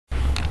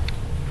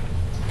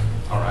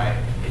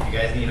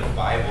guys need a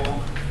Bible,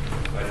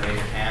 go ahead and raise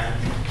your hand.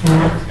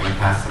 I'm just going to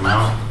pass them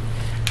out.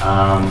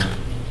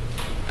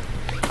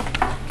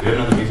 Do we have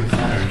another music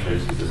center, or should I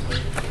just use this one?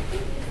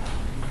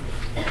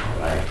 All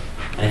right.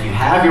 And if you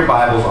have your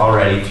Bibles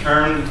already,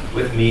 turn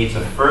with me to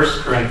 1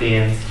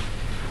 Corinthians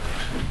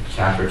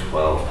chapter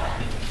 12.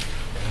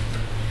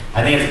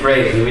 I think it's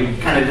great. We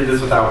kind of did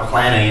this without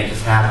planning. It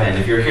just happened.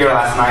 If you were here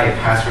last night,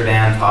 Pastor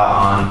Dan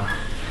taught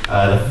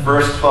on the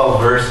first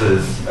 12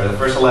 verses, or the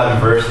first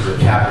 11 verses of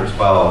chapter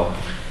 12.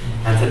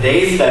 And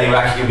today's study, we're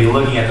actually going to be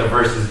looking at the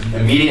verses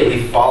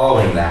immediately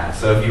following that.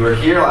 So if you were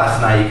here last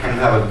night, you kind of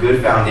have a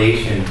good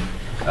foundation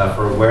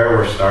for where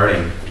we're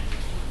starting.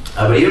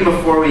 But even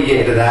before we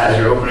get into that, as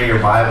you're opening your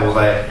Bibles,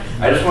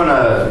 I just want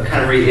to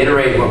kind of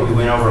reiterate what we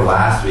went over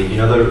last week. You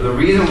know, the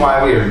reason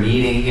why we are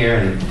meeting here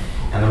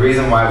and the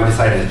reason why we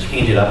decided to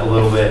change it up a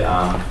little bit,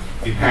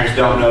 if you parents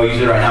don't know,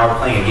 usually right now we're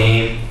playing a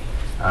game,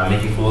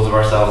 making fools of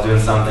ourselves, doing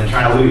something,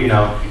 trying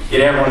to, get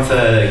everyone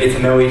to get to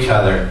know each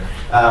other.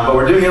 But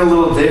we're doing it a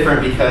little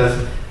different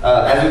because,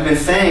 as we've been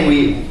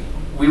saying,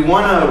 we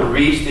want to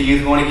reach the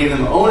youth. We want to give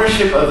them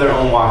ownership of their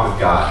own walk with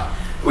God.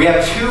 We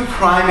have two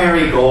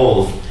primary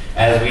goals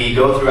as we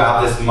go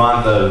throughout this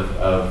month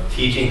of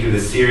teaching through the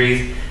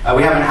series.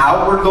 We have an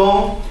outward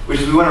goal,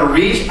 which is we want to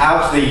reach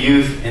out to the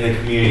youth in the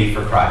community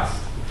for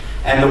Christ.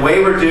 And the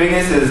way we're doing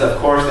this is, of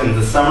course, in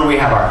the summer we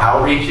have our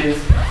outreaches.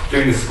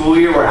 During the school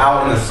year, we're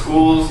out in the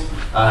schools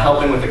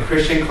helping with the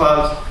Christian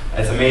clubs.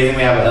 It's amazing.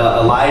 We have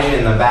Elijah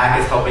in the back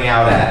is helping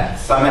out at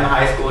Summit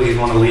High School. He's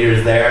one of the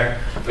leaders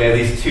there. We have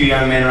these two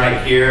young men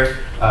right here.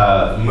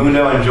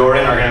 Mundo and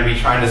Jordan are going to be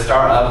trying to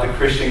start up the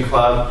Christian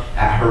club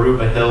at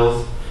Harupa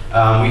Hills.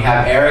 We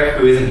have Eric,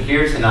 who isn't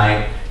here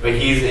tonight, but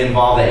he's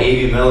involved at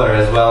A.B. Miller,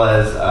 as well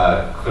as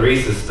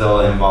Clarice is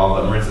still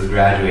involved, but Marissa's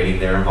graduating.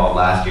 They were involved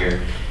last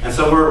year. And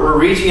so we're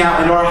reaching out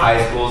into our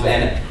high schools,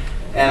 and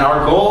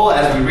our goal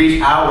as we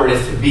reach outward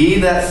is to be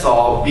that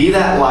salt, be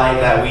that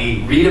light that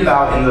we read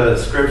about in the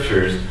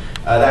scriptures,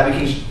 that we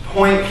can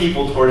point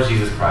people towards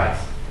Jesus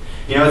Christ.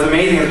 You know, it's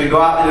amazing as we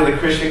go out into the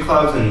Christian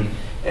clubs, and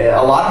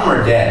a lot of them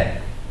are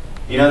dead.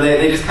 You know,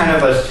 they just kind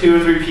of, there's 2 or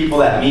 3 people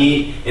that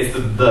meet. It's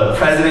the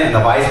president and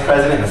the vice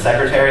president and the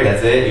secretary,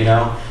 that's it, you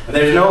know. And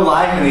there's no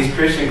life in these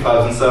Christian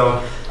clubs. And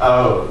so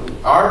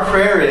our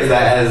prayer is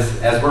that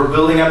as we're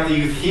building up the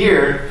youth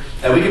here,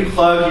 that we can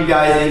plug you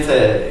guys into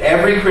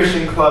every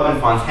Christian club in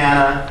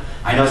Fontana.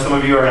 I know some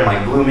of you are in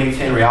like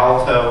Bloomington,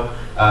 Rialto.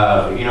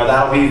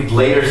 That'll be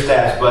later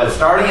steps. But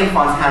starting in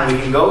Fontana,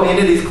 we can go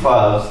into these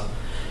clubs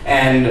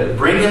and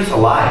bring them to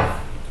life.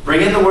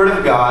 Bring in the Word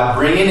of God,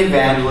 bring in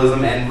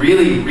evangelism, and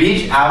really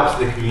reach out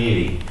to the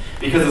community.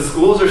 Because the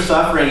schools are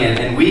suffering,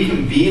 and we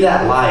can be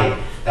that light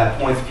that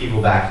points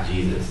people back to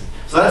Jesus.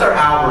 So that's our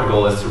outward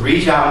goal, is to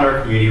reach out in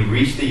our community,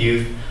 reach the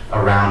youth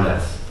around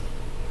us.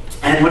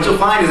 And what you'll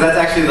find is that's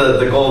actually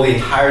the goal of the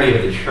entirety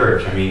of the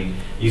church. I mean,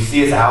 you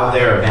see us out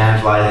there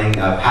evangelizing.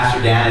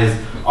 Pastor Dan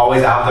is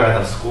always out there at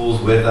the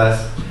schools with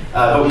us.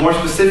 But more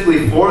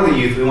specifically for the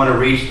youth, we want to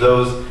reach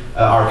those,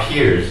 our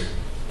peers,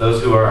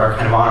 those who are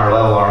kind of on our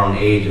level, our own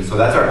age. And so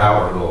that's our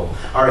outward goal.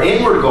 Our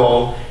inward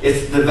goal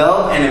is to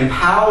develop and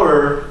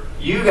empower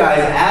you guys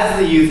as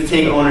the youth to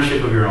take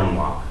ownership of your own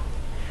walk.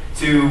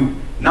 To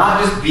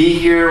not just be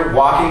here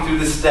walking through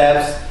the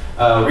steps,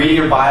 reading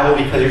your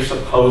Bible because you're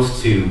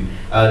supposed to,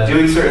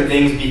 doing certain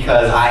things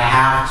because I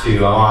have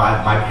to.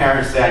 My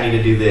parents say I need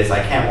to do this.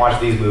 I can't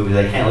watch these movies.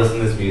 I can't listen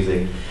to this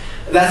music.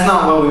 That's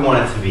not what we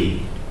want it to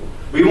be.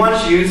 We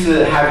want you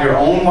to have your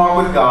own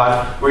walk with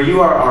God where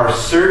you are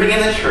serving in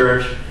the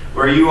church,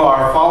 where you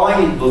are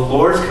following the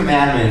Lord's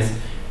commandments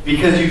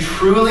because you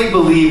truly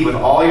believe with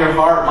all your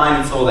heart,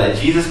 mind, and soul that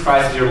Jesus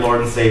Christ is your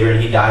Lord and Savior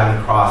and He died on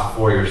the cross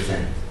for your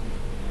sins.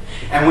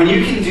 And when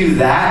you can do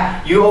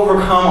that, you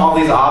overcome all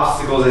these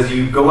obstacles as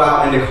you go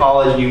out into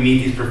college and you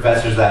meet these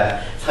professors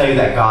that tell you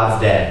that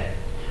God's dead.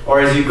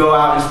 Or as you go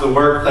out into the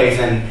workplace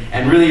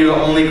and really you're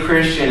the only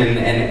Christian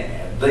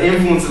and the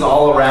influences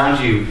all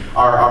around you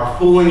are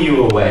pulling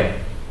you away.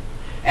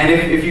 And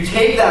if you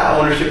take that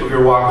ownership of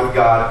your walk with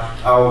God,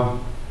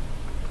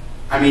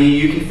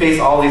 you can face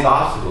all these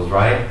obstacles,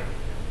 right?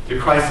 Through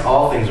Christ,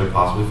 all things are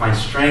possible. We find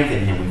strength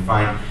in Him. We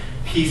find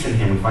peace in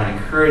Him. We find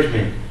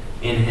encouragement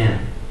in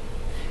Him.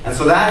 And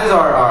so that is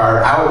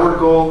our outward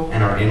goal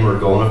and our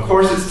inward goal. And of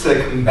course, it's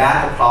to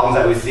combat the problems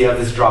that we see of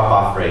this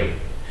drop-off rate.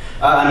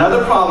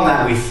 Another problem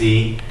that we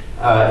see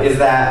is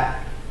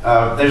that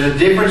there's a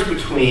difference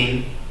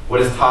between what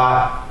is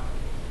taught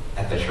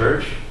at the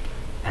church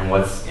and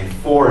what's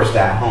enforced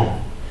at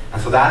home.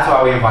 And so that's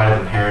why we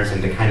invited the parents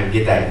in to kind of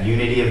get that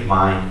unity of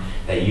mind,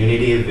 that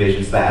unity of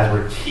vision, so that as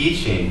we're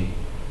teaching,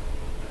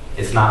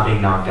 it's not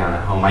being knocked down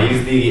at home. I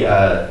use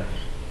the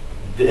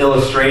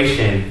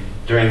illustration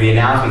during the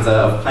announcements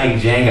of playing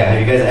Jenga. Have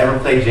you guys ever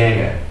played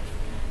Jenga?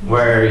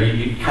 Where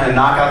you kind of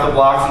knock out the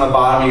blocks on the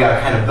bottom, you got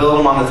to kind of build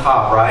them on the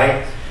top,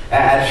 right?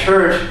 At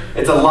church,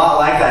 it's a lot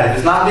like that. If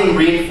it's not being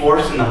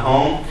reinforced in the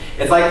home,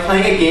 it's like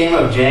playing a game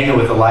of Jenga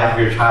with the life of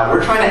your child.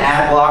 We're trying to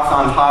add blocks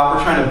on top,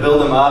 we're trying to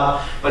build them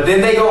up, but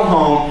then they go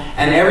home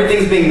and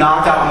everything's being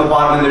knocked out on the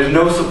bottom and there's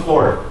no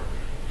support.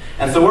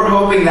 And so we're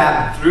hoping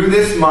that through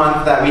this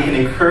month that we can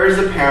encourage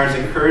the parents,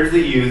 encourage the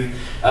youth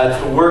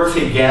to work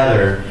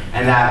together,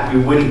 and that we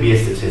wouldn't be a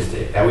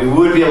statistic, that we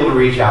would be able to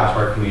reach out to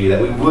our community,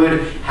 that we would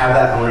have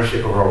that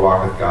ownership of our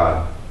walk with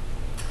God.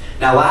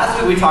 Now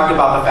last week we talked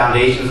about the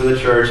foundations of the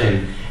church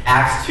in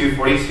Acts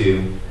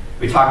 2:42.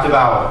 We talked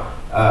about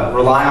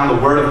relying on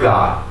the Word of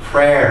God,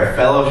 prayer,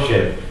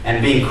 fellowship,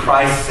 and being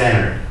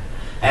Christ-centered.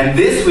 And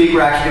this week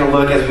we're actually going to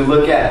look, as we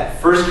look at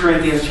 1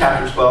 Corinthians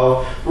chapter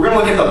 12, we're going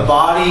to look at the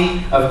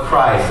body of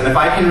Christ. And if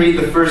I can read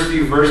the first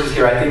few verses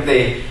here, I think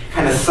they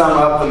kind of sum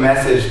up the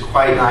message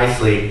quite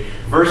nicely.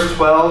 Verse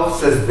 12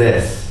 says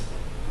this: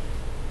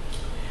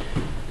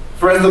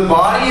 "For as the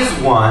body is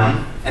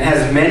one and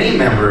has many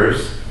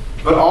members,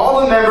 but all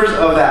the members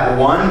of that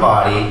one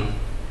body,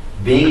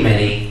 being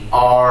many,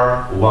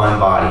 are one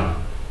body,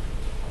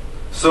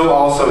 so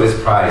also is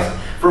Christ.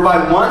 For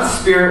by one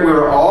Spirit we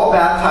were all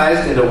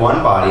baptized into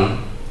one body,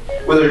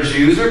 whether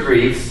Jews or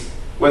Greeks,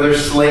 whether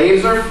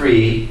slaves or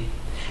free,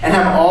 and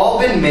have all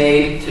been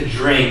made to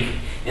drink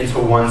into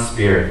one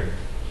Spirit."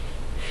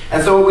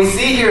 And so what we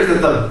see here is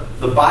that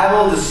the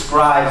Bible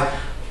describes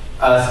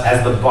us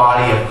as the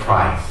body of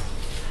Christ.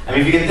 I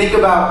mean, if you can think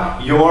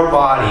about your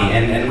body,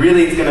 and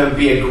really it's going to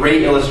be a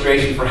great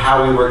illustration for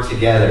how we work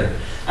together.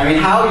 I mean,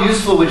 how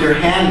useful would your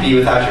hand be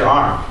without your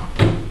arm?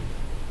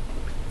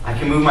 I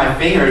can move my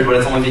fingers, but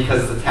it's only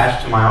because it's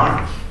attached to my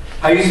arm.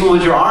 How useful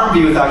would your arm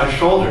be without your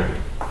shoulder?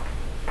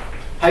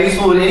 How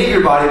useful would any of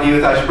your body be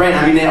without your brain?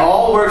 I mean, it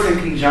all works in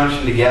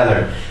conjunction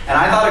together. And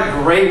I thought a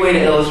great way to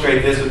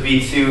illustrate this would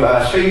be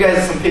to show you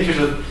guys some pictures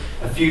of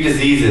a few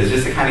diseases,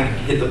 just to kind of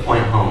hit the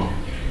point home,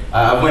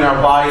 of when our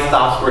body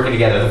stops working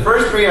together. The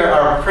first three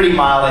are pretty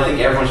mild. I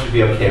think everyone should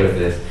be okay with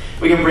this.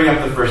 We can bring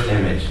up the first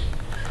image.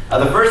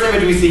 The first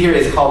image we see here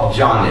is called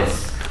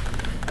jaundice.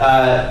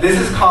 This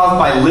is caused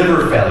by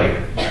liver failure.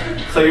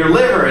 So your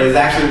liver is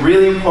actually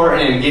really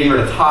important in getting rid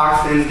of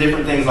toxins,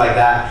 different things like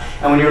that.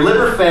 And when your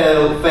liver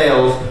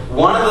fails,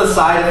 one of the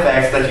side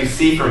effects that you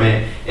see from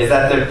it is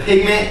that the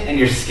pigment in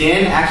your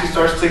skin actually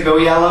starts to go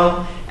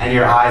yellow, and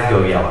your eyes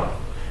go yellow.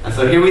 And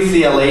so here we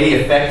see a lady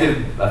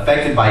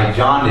affected by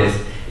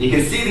jaundice. You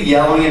can see the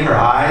yellowing in her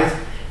eyes,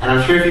 and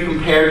I'm sure if you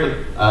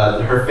compared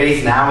her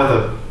face now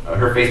with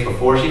her face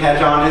before she had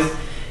jaundice,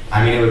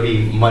 I mean, it would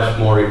be much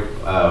more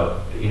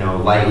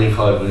lightly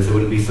colored than this. It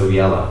wouldn't be so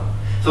yellow.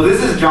 So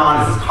this is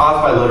jaundice. It's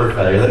caused by liver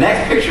failure. The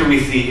next picture we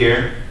see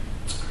here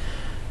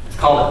is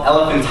called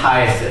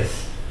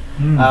elephantiasis.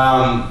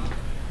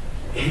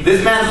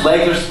 This man's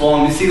legs are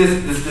swollen. You see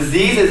this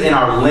disease is in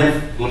our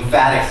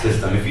lymphatic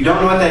system. If you don't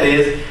know what that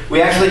is,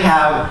 we actually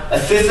have a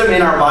system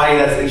in our body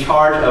that's in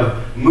charge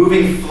of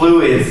moving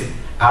fluids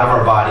out of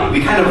our body.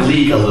 We kind of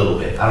leak a little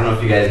bit. I don't know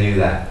if you guys knew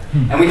that.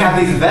 And we have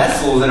these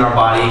vessels in our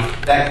body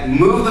that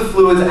move the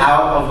fluids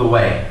out of the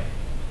way.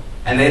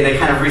 And they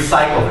kind of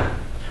recycle them.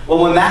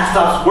 Well, when that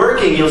stops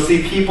working, you'll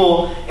see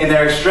people in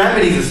their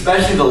extremities,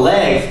 especially the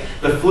legs,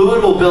 the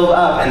fluid will build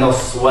up and they'll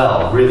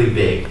swell really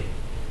big.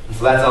 And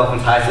so that's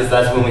elephantiasis.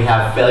 That's when we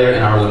have failure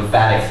in our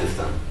lymphatic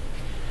system.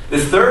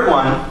 This third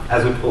one,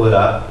 as we pull it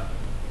up,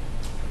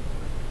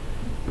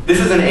 this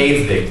is an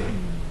AIDS victim.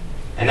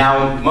 And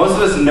now most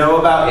of us know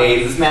about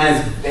AIDS. This man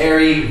is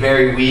very,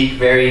 very weak,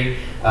 very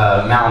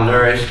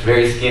malnourished,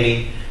 very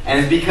skinny. And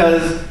it's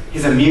because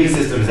his immune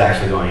system is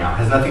actually going out. It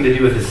has nothing to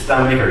do with his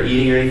stomach or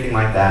eating or anything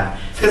like that.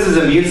 It's because his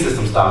immune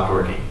system stopped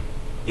working.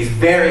 He's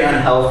very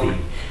unhealthy.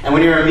 And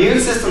when your immune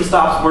system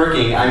stops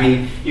working, I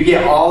mean, you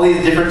get all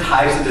these different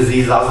types of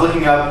diseases. I was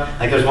looking up,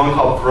 like there's one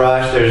called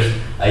thrush.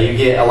 You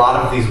get a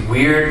lot of these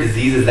weird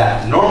diseases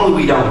that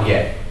normally we don't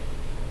get.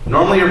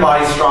 Normally your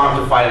body's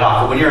strong to fight it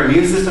off. But when your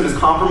immune system is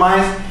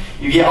compromised,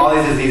 you get all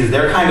these diseases.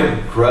 They're kind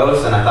of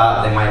gross, and I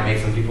thought they might make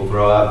some people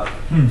throw up.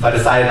 So I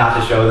decided not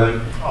to show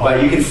them.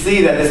 But you can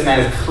see that this man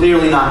is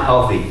clearly not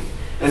healthy.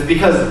 And it's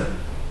because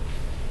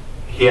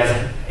he has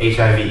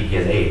HIV, he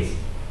has AIDS.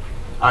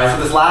 Alright,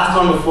 so this last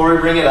one, before we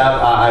bring it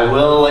up, I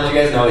will let you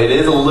guys know it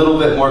is a little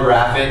bit more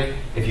graphic.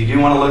 If you do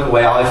want to look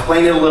away, I'll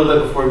explain it a little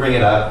bit before we bring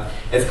it up.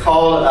 It's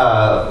called,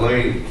 let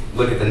me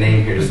look at the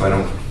name here just so I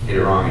don't get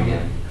it wrong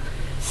again.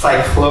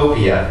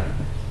 Cyclopia,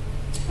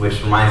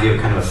 which reminds you of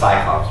kind of a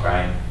cyclops,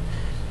 right?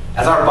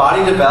 As our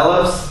body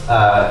develops,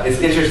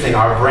 it's interesting.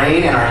 Our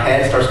brain and our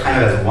head starts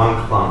kind of as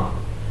one clump.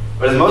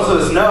 But as most of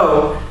us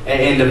know,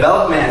 in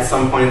development at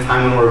some point in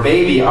time when we're a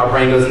baby, our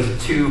brain goes into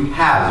two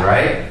halves,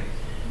 right?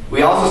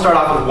 We also start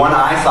off with one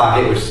eye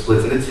socket, which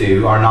splits into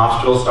two. Our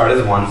nostrils start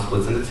as one,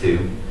 splits into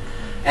two.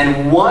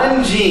 And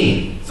one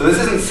gene, so this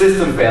isn't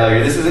system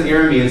failure, this isn't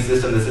your immune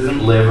system, this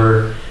isn't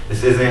liver,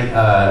 this isn't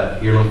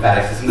your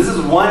lymphatic system. This is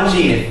one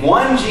gene. If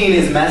one gene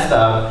is messed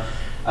up,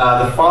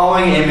 the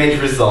following image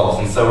results.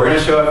 And so we're going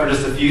to show it for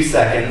just a few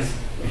seconds.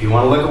 If you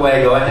want to look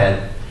away, go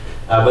ahead.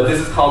 But this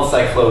is called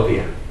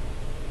cyclopia.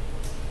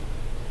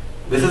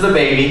 This is a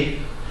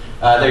baby.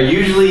 They're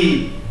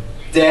usually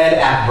dead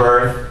at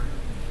birth.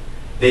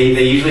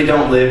 They usually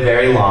don't live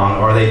very long,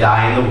 or they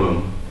die in the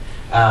womb.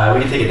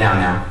 We can take it down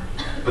now.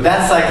 But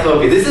that's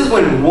cyclopia. This is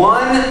when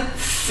one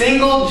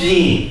single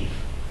gene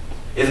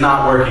is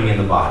not working in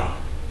the body.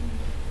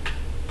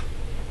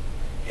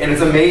 And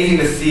it's amazing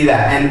to see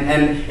that.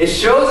 And it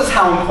shows us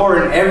how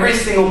important every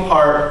single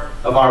part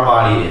of our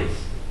body is.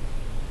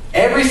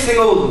 Every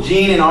single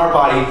gene in our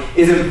body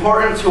is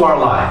important to our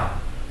life.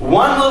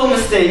 One little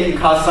mistake can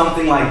cause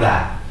something like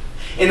that.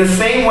 In the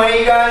same way,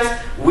 you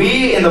guys,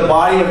 we in the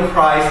body of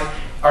Christ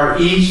are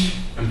each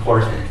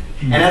important.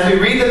 And as we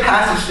read the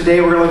passage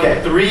today, we're going to look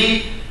at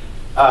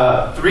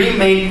three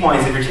main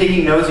points. If you're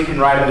taking notes, you can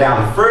write them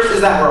down. The first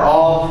is that we're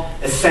all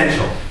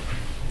essential.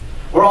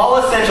 We're all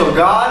essential.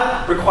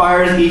 God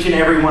requires each and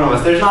every one of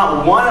us. There's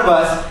not one of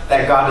us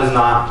that God does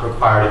not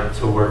require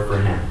to work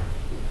for Him.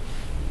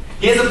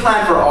 He has a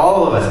plan for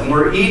all of us, and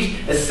we're each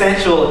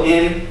essential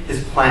in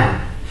His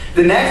plan.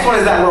 The next one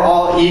is that we're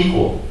all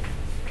equal.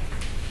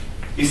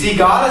 You see,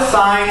 God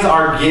assigns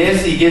our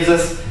gifts. He gives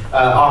us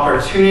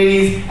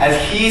opportunities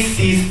as He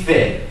sees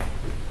fit.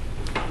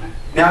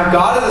 Now, if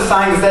God has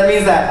assigned us, that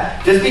means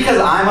that just because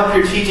I'm up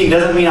here teaching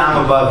doesn't mean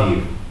I'm above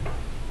you.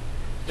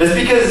 Just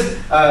because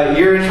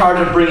you're in charge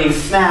of bringing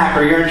snack,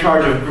 or you're in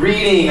charge of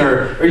greeting,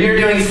 or you're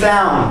doing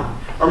sound,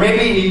 or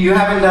maybe you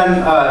haven't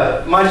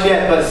done much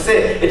yet but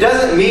sit, it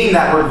doesn't mean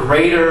that we're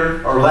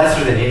greater or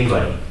lesser than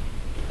anybody.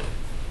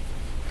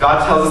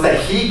 God tells us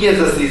that He gives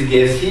us these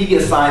gifts, He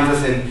assigns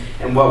us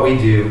in what we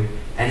do,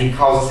 and He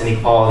calls us in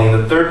equality.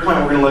 And the third point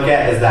we're going to look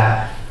at is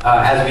that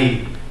as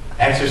we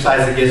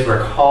exercise the gifts,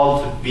 we're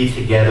called to be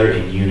together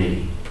in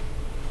unity.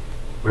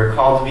 We're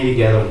called to be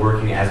together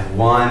working as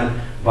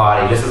one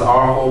body. Just as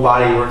our whole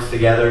body works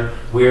together,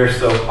 we are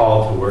so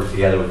called to work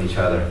together with each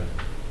other.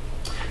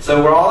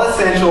 So we're all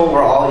essential,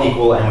 we're all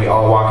equal, and we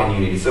all walk in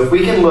unity. So if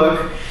we can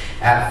look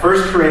at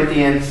 1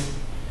 Corinthians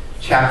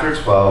chapter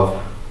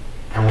 12,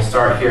 and we'll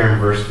start here in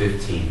verse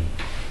 15.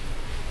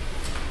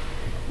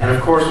 And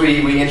of course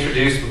we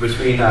introduced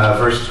between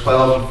verse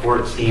 12 and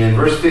 14, and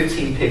verse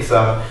 15 picks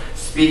up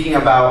speaking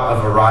about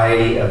a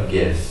variety of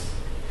gifts.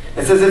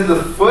 It says, if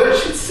the foot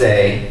should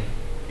say,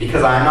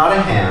 because I am not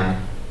a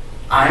hand,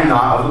 I am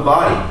not of the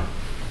body,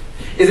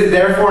 is it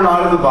therefore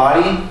not of the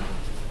body?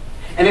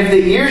 And if the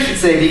ear should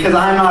say, because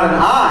I am not an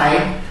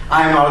eye,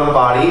 I am not of the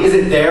body, is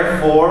it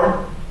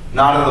therefore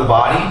not of the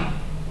body?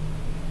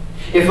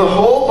 If the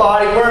whole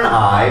body were an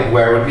eye,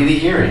 where would be the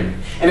hearing?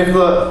 And if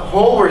the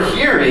whole were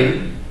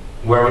hearing,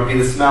 where would be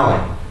the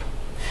smelling?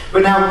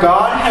 But now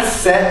God has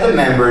set the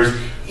members,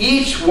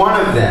 each one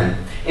of them,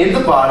 in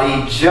the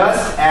body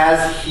just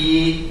as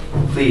He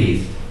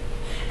pleased.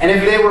 And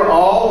if they were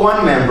all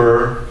one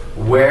member,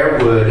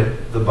 where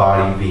would the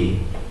body be?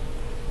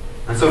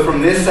 And so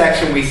from this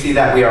section we see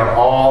that we are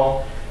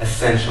all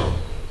essential.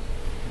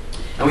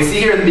 And we see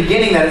here in the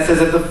beginning that it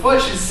says, if the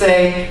foot should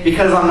say,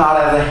 because I'm not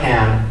of the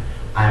hand,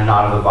 I am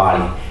not of the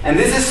body. And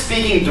this is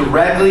speaking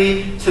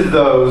directly to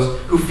those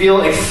who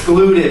feel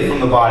excluded from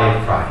the body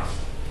of Christ.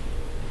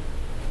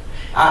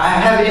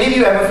 Have any of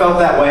you ever felt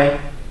that way?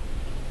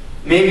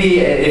 Maybe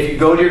if you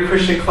go to your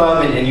Christian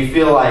club and you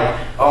feel like,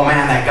 oh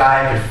man, that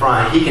guy up in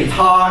front, he can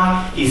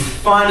talk, he's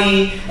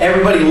funny,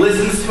 everybody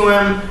listens to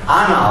him.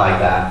 I'm not like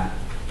that.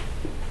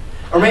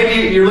 Or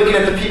maybe you're looking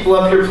at the people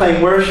up here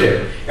playing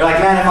worship. You're like,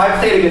 man, if I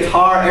played a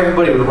guitar,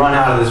 everybody would run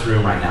out of this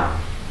room right now.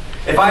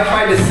 If I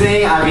tried to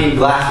sing,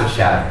 glass would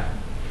shatter.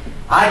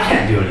 I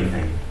can't do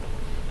anything.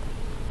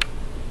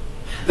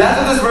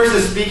 That's what this verse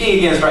is speaking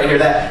against right here,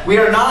 that we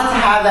are not to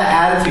have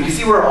that attitude. You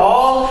see, we're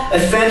all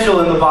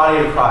essential in the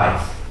body of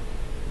Christ.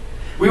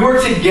 We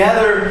work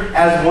together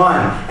as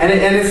one. And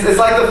it's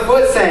like the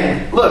foot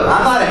saying, look,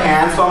 I'm not a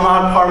hand, so I'm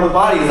not a part of the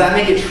body. Does that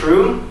make it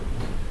true?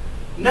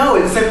 No,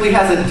 it simply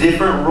has a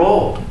different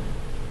role.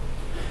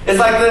 It's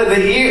like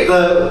the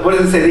ear, what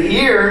does it say? The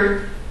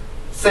ear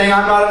saying,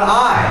 I'm not an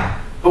eye.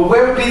 But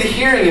where would be the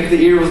hearing if the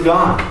ear was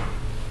gone?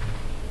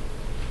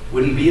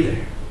 Wouldn't be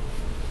there.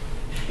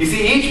 You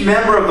see, each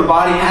member of the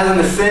body has an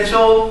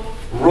essential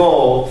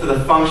role to the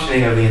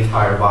functioning of the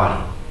entire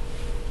body.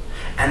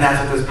 And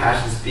that's what this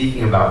passage is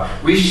speaking about.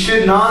 We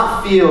should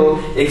not feel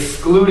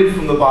excluded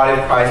from the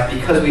body of Christ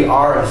because we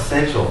are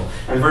essential.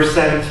 And verse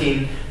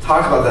 17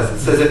 talks about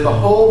this. It says, if the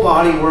whole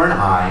body were an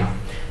eye,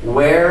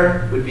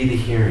 where would be the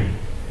hearing?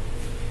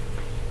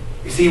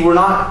 You see, we're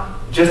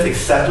not just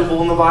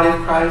acceptable in the body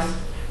of Christ.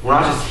 We're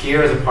not just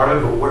here as a part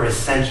of it, but we're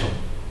essential.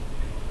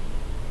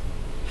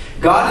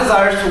 God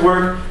desires to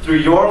work through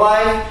your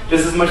life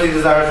just as much as He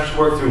desires to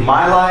work through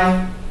my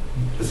life,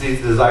 just as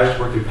He desires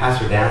to work through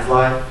Pastor Dan's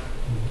life.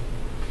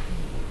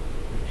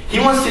 He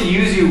wants to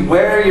use you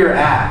where you're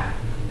at.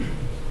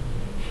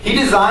 He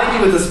designed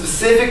you with a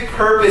specific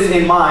purpose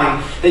in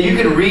mind that you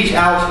can reach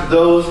out to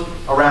those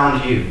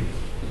around you.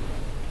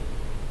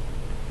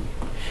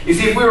 You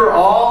see, if we were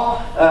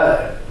all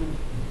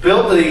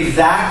built the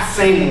exact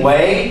same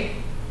way,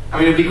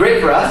 it would be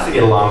great for us to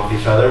get along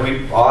with each other.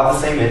 We all have the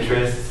same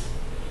interests.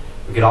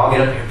 We could all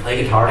get up here and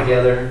play guitar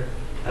together.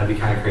 That'd be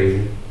kind of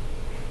crazy.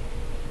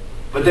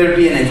 But there'd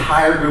be an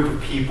entire group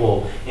of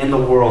people in the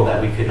world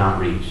that we could not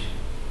reach.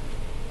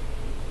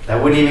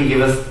 That wouldn't even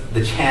give us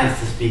the chance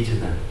to speak to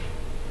them.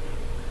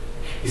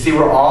 You see,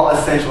 we're all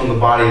essential in the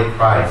body of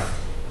Christ.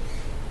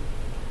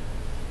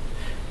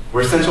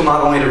 We're essential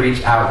not only to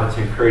reach out, but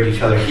to encourage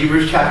each other.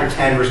 Hebrews chapter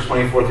 10, verse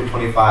 24 through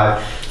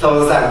 25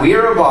 tells us that we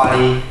are a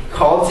body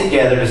called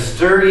together to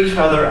stir each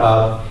other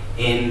up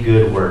in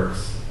good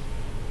works.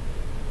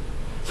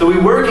 So we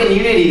work in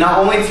unity not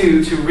only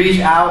to reach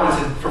out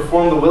and to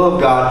perform the will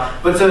of God,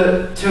 but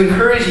to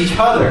encourage each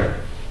other.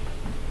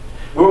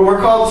 We're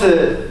called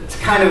to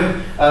kind of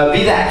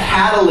be that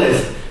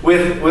catalyst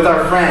with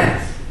our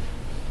friends,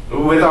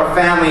 with our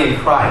family in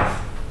Christ.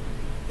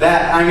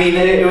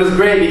 It was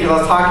great because I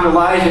was talking to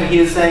Elijah and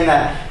he was saying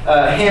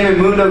that him and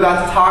Mundo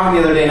got to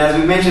talking the other day, and as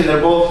we mentioned,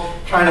 they're both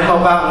trying to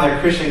help out in their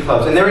Christian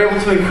clubs, and they were able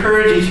to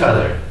encourage each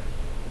other.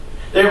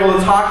 They were able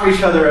to talk to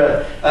each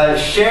other,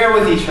 share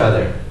with each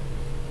other.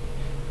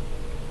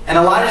 And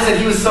Elijah said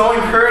he was so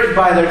encouraged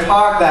by their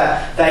talk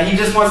that he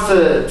just wants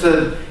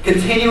to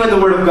continue in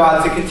the Word of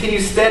God, to continue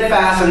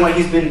steadfast in what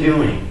he's been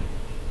doing.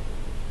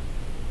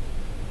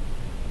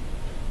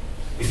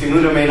 You see,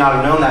 Mundo may not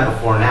have known that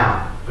before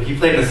now, but he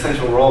played an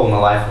essential role in the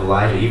life of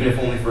Elijah, even if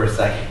only for a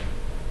second.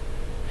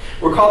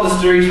 We're called to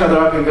stir each other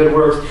up in good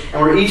works,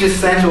 and we're each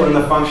essential in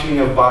the functioning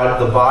of the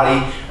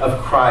body of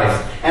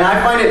Christ. And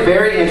I find it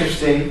very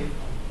interesting,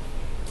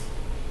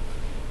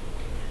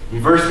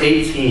 in verse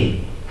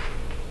 18,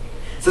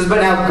 it says,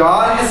 "But now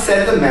God has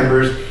set the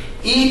members,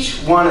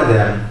 each one of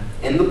them,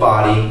 in the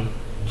body,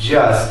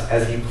 just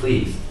as He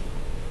pleased."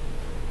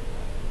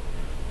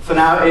 So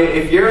now,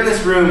 if you're in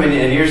this room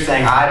and you're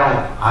saying, I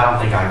don't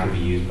think I could be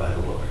used by the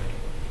Lord.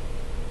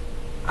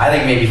 I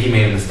think maybe He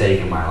made a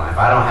mistake in my life.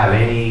 I don't have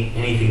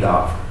anything to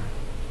offer.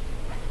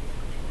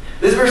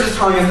 This verse is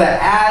telling us that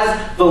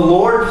as the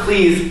Lord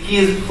pleased, He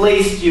has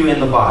placed you in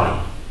the body.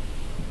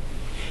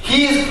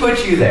 He has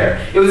put you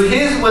there. It was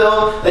His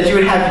will that you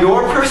would have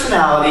your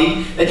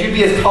personality, that you'd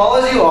be as tall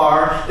as you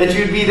are, that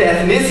you'd be the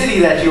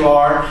ethnicity that you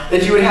are,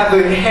 that you would have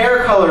the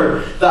hair color,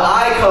 the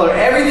eye color,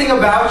 everything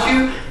about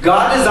you,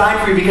 God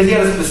designed for you because He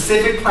had a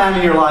specific plan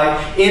in your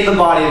life in the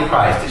body of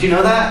Christ. Did you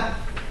know that?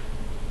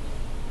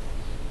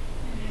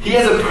 He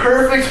has a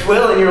perfect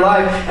will in your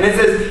life, and it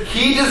says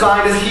He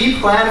designed us, He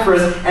planned for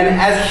us, and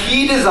as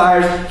He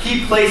desires,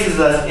 He places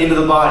us into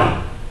the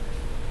body.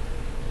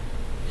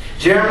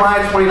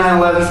 Jeremiah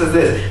 29:11 says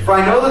this, "For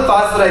I know the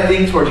thoughts that I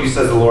think toward you,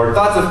 says the Lord,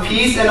 thoughts of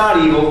peace and not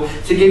evil,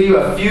 to give you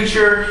a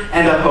future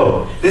and a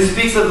hope." This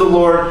speaks of the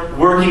Lord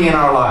working in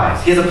our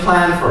lives. He has a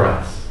plan for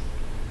us.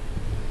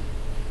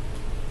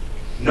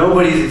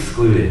 Nobody's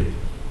excluded.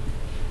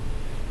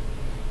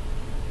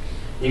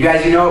 You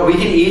guys, you know what? We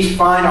can each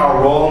find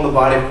our role in the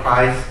body of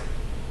Christ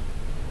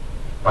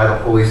by the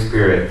Holy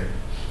Spirit.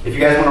 If you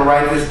guys want to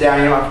write this down,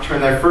 you don't have to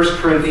turn there. 1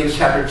 Corinthians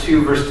chapter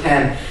 2, verse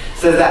 10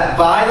 says that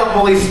by the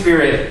Holy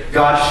Spirit,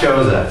 God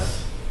shows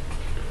us.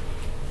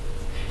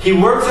 He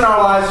works in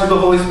our lives through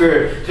the Holy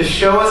Spirit to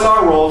show us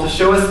our role, to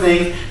show us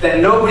things that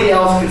nobody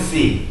else can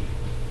see.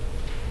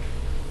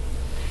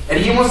 And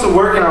He wants to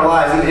work in our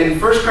lives. And in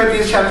 1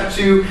 Corinthians chapter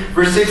 2,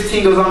 verse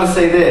 16 goes on to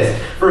say this,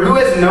 "For who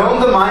has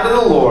known the mind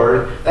of the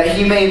Lord, that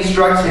He may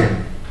instruct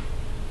him?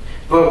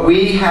 But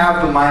we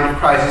have the mind of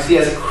Christ." You see,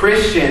 as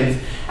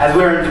Christians, as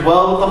we are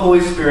indwelled with the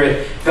Holy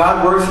Spirit,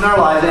 God works in our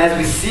lives. And as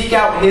we seek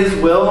out His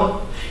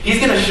will, He's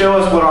going to show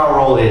us what our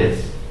role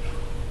is.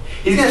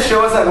 He's going to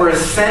show us that we're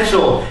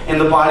essential in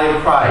the body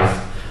of Christ.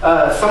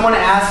 Someone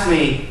asked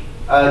me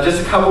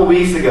just a couple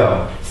weeks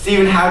ago,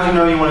 "Stephen, how did you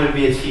know you wanted to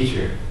be a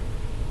teacher?"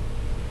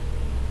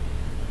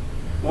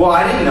 Well,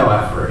 I didn't know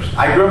at first.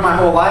 I grew up my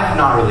whole life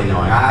not really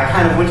knowing. I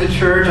kind of went to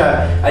church.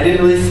 I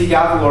didn't really seek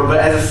out the Lord. But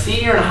as a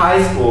senior in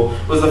high school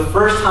was the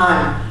first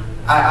time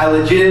I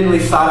legitimately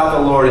sought out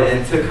the Lord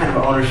and took kind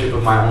of ownership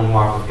of my own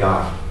walk with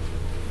God.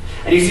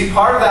 And you see,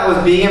 part of that was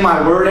being in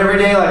my Word every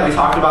day, like we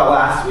talked about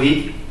last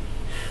week.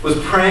 Was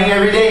praying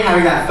every day,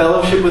 having that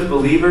fellowship with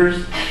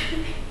believers.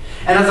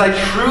 And as I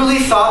truly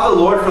sought the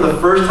Lord for the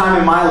first time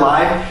in my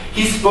life,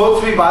 He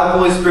spoke to me by the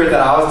Holy Spirit that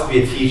I was to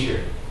be a teacher.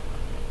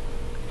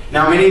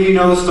 Now, many of you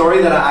know the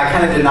story that I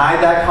kind of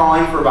denied that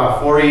calling for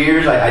about 4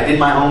 years. I did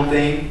my own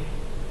thing.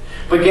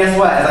 But guess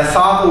what? As I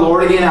sought the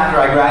Lord again after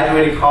I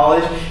graduated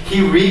college,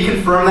 He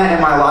reconfirmed that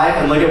in my life,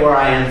 and look at where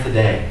I am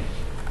today.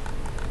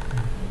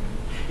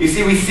 You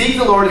see, we seek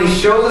the Lord, and He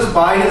shows us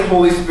by His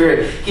Holy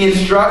Spirit. He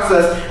instructs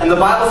us, and the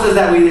Bible says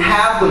that we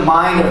have the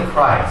mind of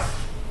Christ.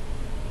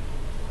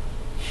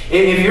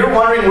 If you're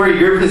wondering where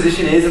your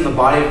position is in the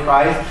body of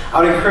Christ,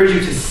 I would encourage you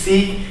to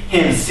seek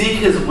Him, seek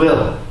His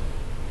will.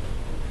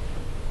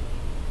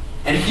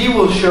 And He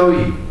will show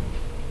you.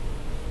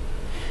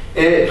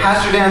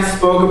 Pastor Dan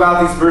spoke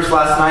about this verse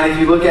last night. If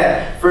you look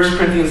at 1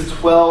 Corinthians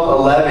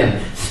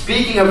 12:11,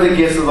 speaking of the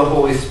gifts of the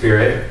Holy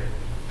Spirit,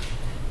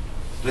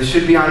 this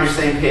should be on your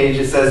same page.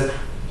 It says,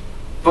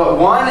 "But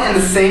one and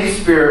the same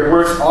Spirit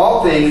works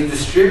all things,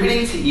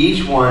 distributing to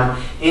each one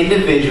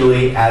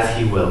individually as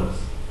He wills."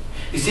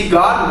 You see,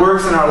 God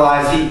works in our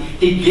lives.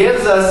 He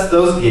gives us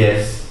those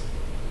gifts.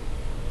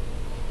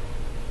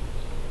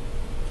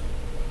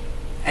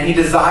 And He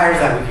desires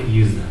that we could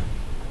use them.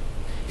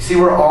 You see,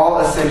 we're all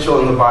essential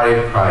in the body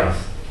of Christ.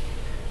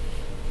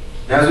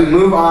 Now, as we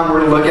move on, we're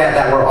going to look at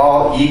that we're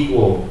all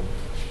equal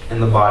in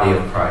the body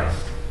of Christ.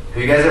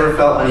 Have you guys ever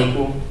felt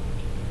unequal?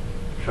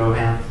 Show of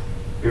hands.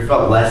 Have you ever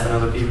felt less than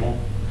other people?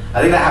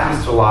 I think that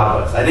happens to a lot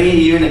of us. I think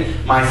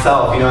even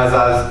myself, as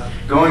I was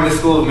going to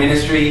school of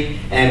ministry,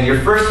 and your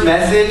first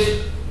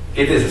message,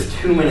 get this, is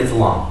 2 minutes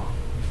long.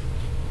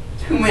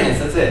 2 minutes,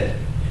 that's it.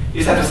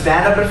 You just have to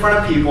stand up in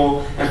front of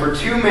people, and for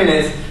 2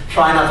 minutes,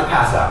 try not to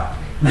pass out.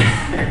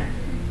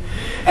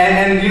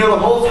 and the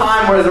whole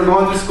time, as we're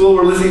going through school,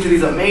 we're listening to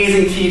these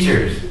amazing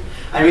teachers.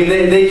 I mean,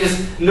 they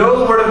just know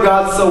the Word of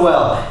God so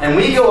well. And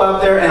we go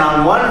up there, and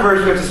on one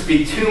verse, we have to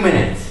speak 2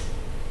 minutes.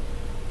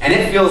 And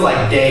it feels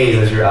like days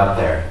as you're up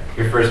there.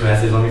 Your first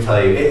message, let me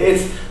tell you.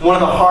 It's one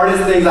of the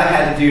hardest things I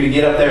had to do, to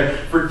get up there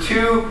for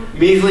 2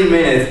 measly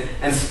minutes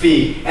and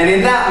speak. And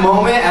in that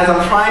moment, as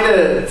I'm trying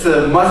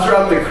to muster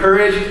up the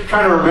courage,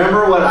 trying to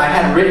remember what I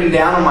had written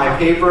down on my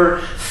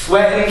paper,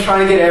 sweating,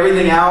 trying to get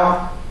everything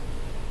out,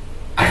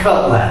 I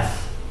felt less.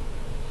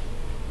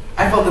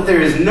 I felt that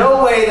there is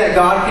no way that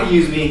God could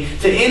use me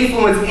to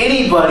influence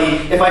anybody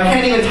if I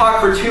can't even talk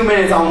for 2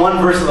 minutes on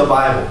one verse of the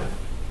Bible.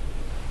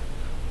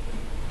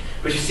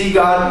 But you see,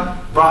 God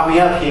brought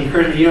me up. He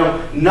encouraged me.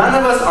 None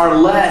of us are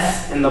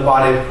less in the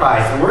body of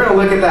Christ. And we're going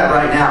to look at that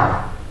right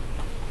now.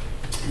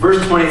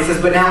 Verse 20, it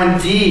says, "But now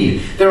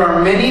indeed, there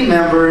are many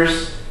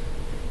members,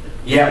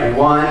 yet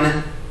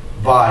one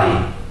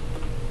body.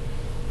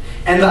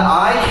 And the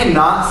eye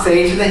cannot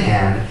say to the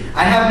hand,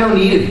 I have no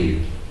need of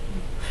you.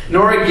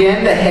 Nor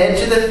again the head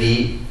to the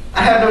feet,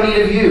 I have no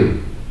need of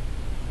you.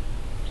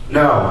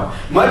 No,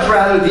 much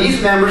rather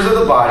these members of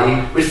the body,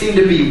 which seem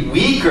to be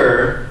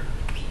weaker,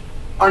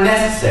 are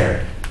necessary."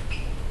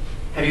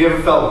 Have you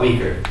ever felt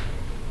weaker?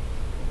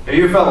 Have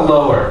you ever felt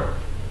lower?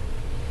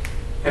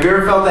 Have you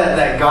ever felt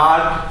that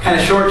God kind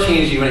of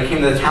shortchanged you when it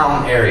came to the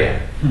talent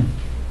area?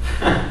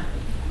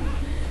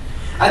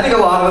 I think a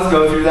lot of us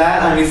go through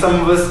that. I mean, some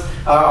of us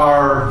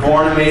are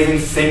born amazing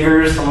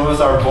singers. Some of us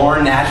are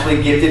born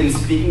naturally gifted in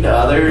speaking to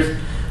others.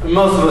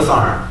 Most of us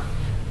aren't.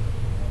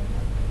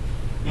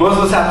 Most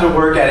of us have to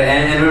work at it,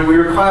 and we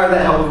require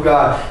that help of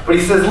God. But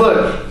he says,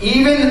 look,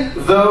 even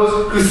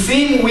those who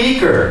seem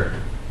weaker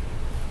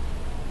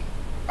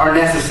are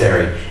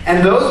necessary.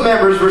 And those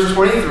members, verse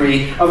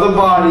 23, of the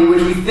body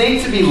which we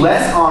think to be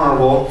less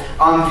honorable,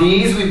 on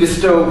these we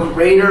bestow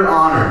greater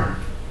honor.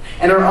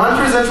 And our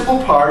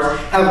unpresentable parts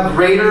have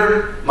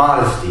greater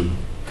modesty.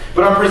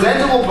 But our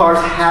presentable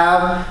parts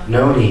have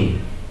no need.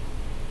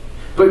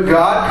 But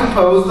God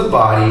composed the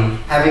body,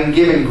 having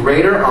given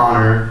greater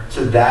honor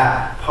to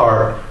that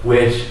part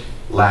which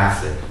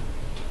lacks it.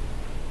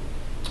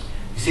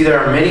 You see, there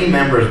are many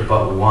members,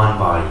 but one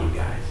body, you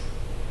guys.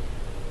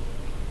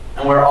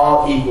 And we're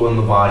all equal in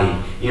the body.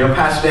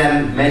 Pastor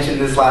Dan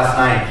mentioned this last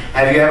night.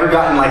 Have you ever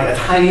gotten like a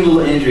tiny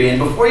little injury? And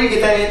before you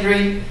get that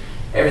injury,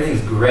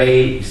 everything's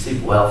great. You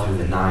sleep well through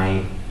the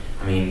night.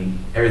 I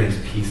mean, everything's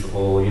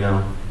peaceful,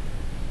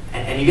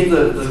 And you get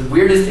the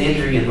weirdest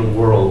injury in the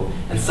world,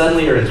 and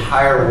suddenly your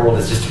entire world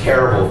is just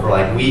terrible for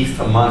like weeks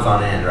to months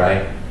on end,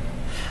 right?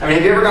 I mean,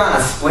 have you ever gotten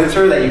a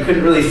splinter that you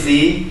couldn't really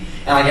see?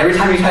 And like every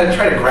time you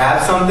try to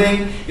grab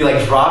something, you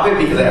like drop it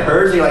because it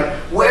hurts, and you're like,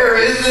 where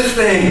is this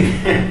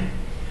thing?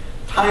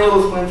 Tiny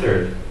little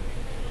splinter.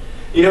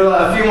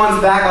 A few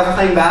months back I was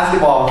playing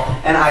basketball,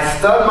 and I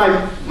stubbed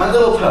my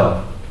little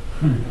toe.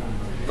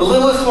 The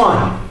littlest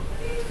one.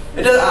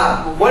 It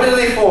does, what are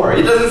they for?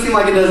 It doesn't seem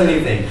like it does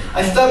anything.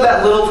 I stubbed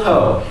that little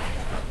toe.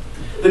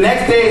 The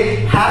next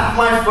day, half of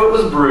my foot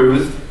was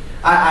bruised.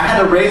 I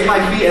had to raise my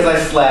feet as I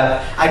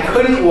slept. I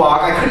couldn't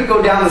walk. I couldn't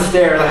go down the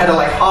stairs. I had to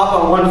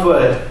hop on one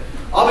foot.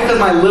 All because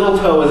my little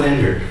toe was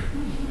injured.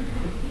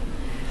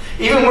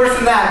 Even worse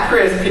than that,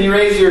 Chris, can you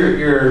raise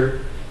your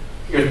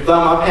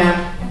thumb up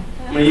hand?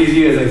 I'm going to use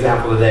you as an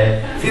example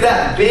today. See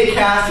that big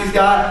cast he's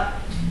got?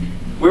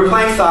 We were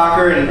playing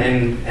soccer,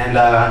 and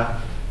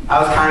I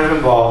was kind of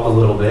involved a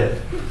little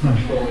bit.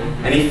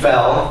 And he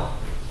fell.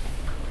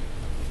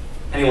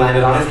 And he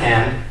landed on his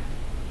hand.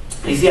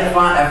 And you see,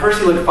 at first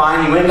he looked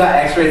fine. He went and got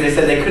x-rays. They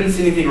said they couldn't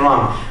see anything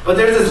wrong. But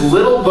there's this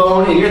little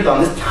bone in your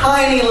thumb, this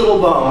tiny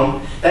little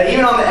bone, that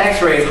even on the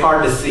x-ray is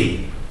hard to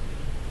see.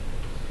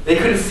 They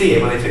couldn't see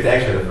it when they took the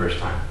x-ray the first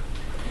time.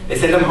 They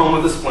sent him home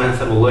with a splint,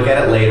 said, we'll look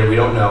at it later, we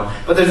don't know.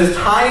 But there's this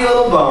tiny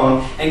little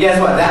bone, and guess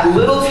what? That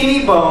little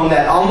teeny bone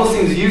that almost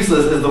seems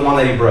useless is the one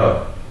that he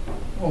broke.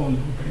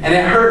 And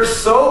it hurt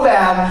so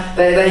bad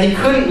that he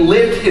couldn't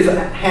lift his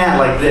hand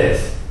like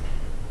this.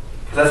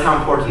 Because that's how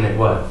important it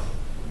was.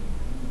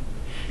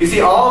 You see,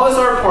 all of us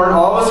are important,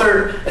 all of us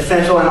are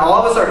essential, and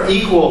all of us are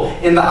equal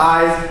in the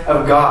eyes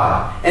of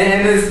God.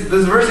 And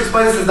this verse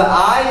explains this: the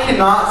eye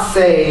cannot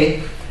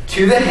say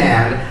to the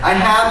hand, I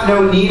have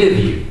no need of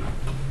you.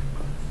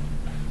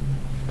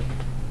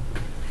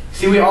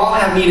 See, we all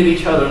have need of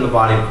each other in the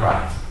body of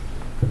Christ.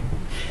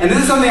 And this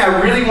is something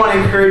I really want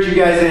to encourage you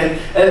guys in,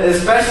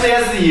 especially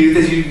as the youth,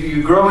 as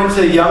you grow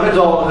into young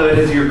adulthood,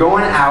 as you're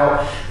going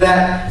out,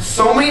 that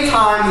so many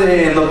times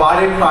in the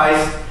body of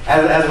Christ,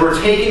 as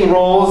we're taking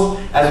roles,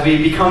 as we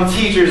become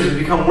teachers, as we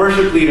become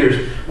worship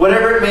leaders,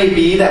 whatever it may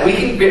be, that we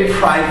can get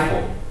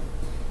prideful.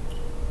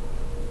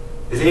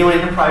 Is anyone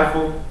here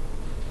prideful?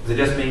 Is it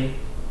just me?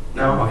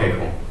 No? Okay,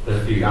 cool.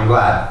 There's a few. I'm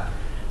glad.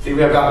 See,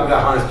 we've got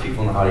honest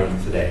people in the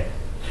audience today.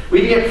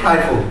 We can get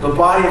prideful. The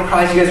body of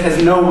Christ, you guys,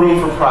 has no room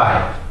for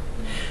pride.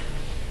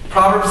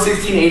 Proverbs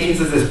 16:18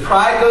 says this,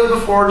 pride goes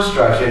before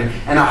destruction,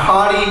 and a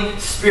haughty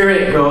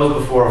spirit goes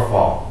before a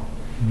fall.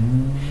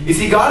 You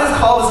see, God has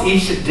called us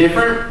each to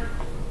different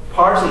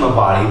parts in the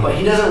body, but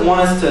He doesn't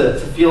want us to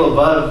feel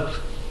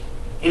above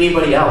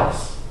anybody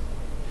else.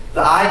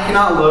 The eye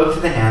cannot look to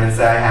the hand and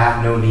say, I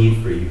have no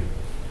need for you.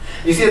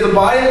 You see, as the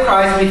body of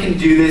Christ, we can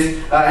do this,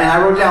 and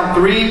I wrote down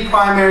 3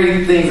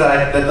 primary things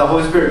that the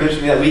Holy Spirit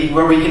mentioned to me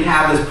where we can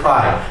have this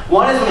pride.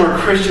 One is when we're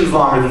Christians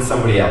longer than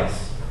somebody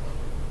else.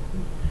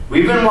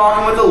 We've been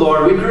walking with the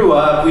Lord. We grew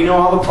up. We know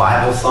all the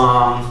Bible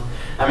songs.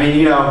 I mean,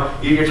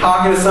 you're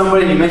talking to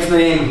somebody and you mention the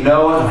name of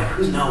Noah. And they're like,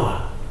 who's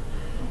Noah?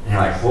 And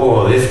you're like,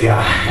 whoa, this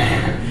guy.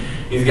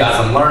 He's got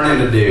some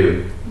learning to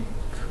do.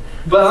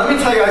 But let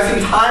me tell you, I've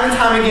seen time and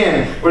time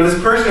again where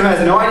this person who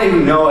has no idea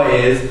who Noah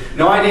is,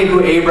 no idea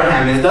who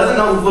Abraham is, doesn't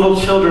know the little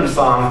children's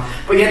songs,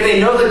 but yet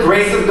they know the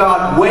grace of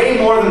God way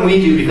more than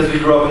we do because we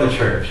grew up in the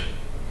church.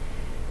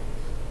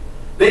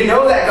 They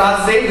know that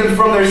God saved them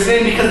from their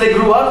sin because they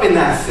grew up in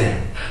that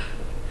sin.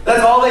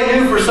 That's all they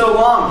knew for so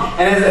long.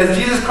 And as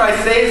Jesus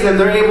Christ saves them,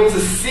 they're able to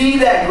see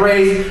that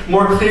grace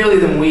more clearly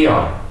than we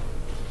are.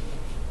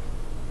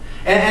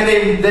 And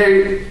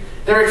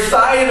they're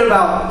excited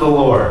about the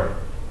Lord.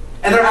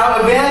 And they're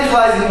out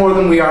evangelizing more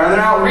than we are. And they're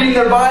out reading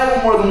their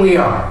Bible more than we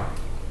are.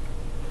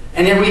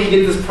 And yet we can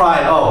get this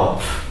pride.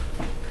 Oh,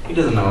 he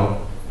doesn't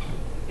know.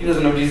 He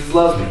doesn't know Jesus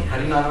loves me. How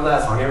do you not know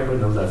that song? Everybody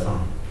knows that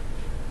song.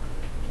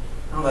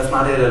 No, that's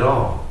not it at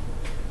all.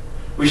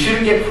 We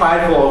shouldn't get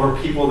prideful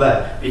over people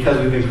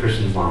because we've been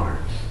Christians longer.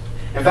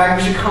 In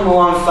fact, we should come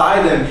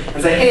alongside them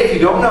and say, hey, if you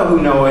don't know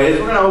who Noah is,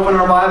 we're going to open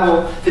our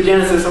Bible to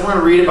Genesis and we're going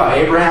to read about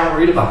Abraham, we'll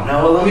read about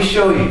Noah. Let me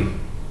show you.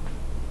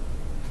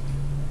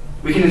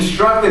 We can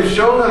instruct them,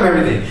 show them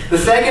everything. The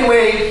second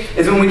way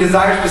is when we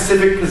desire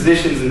specific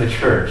positions in the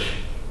church.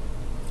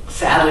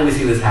 Sadly, we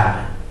see this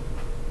happen.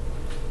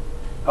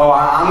 Oh,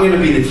 I'm going to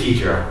be the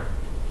teacher.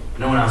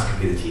 No one else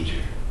can be the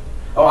teacher.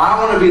 Oh, I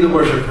want to be the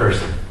worship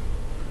person.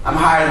 I'm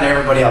higher than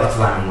everybody else because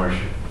I'm in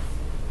worship.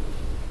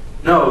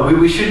 No,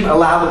 we shouldn't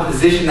allow the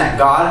position that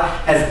God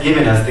has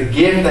given us, the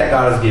gift that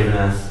God has given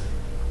us,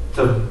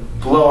 to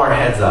blow our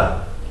heads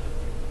up.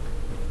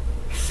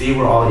 See,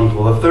 we're all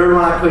equal. The third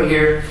one I put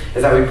here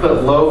is that we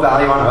put low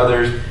value on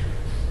others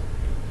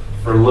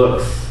for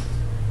looks,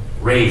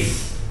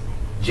 race,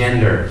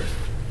 gender,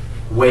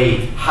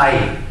 weight,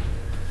 height.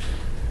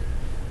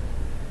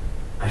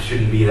 I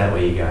shouldn't be that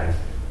way, you guys.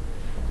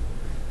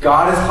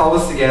 God has called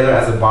us together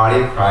as a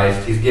body of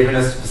Christ. He's given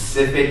us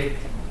specific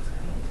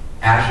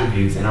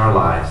attributes in our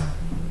lives.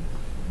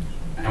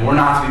 And we're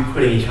not to be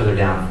putting each other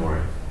down for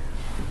it.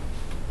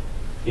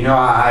 You know,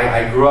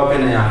 I grew up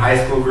in a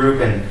high school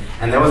group,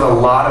 and there was a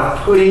lot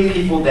of putting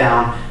people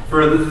down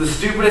for the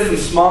stupidest and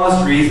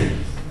smallest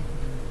reasons.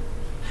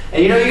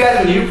 And you know, you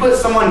guys, when you put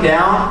someone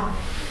down,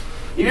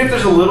 even if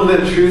there's a little bit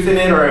of truth in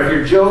it, or if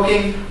you're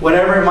joking,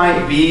 whatever it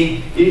might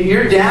be,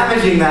 you're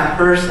damaging that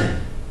person.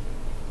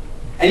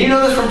 And you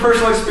know this from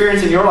personal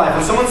experience in your life.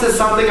 When someone says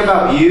something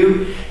about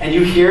you, and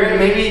you hear it,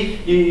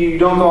 maybe you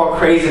don't go all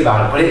crazy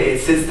about it, but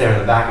it sits there in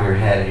the back of your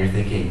head, and you're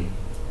thinking,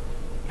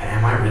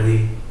 am I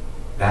really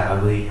that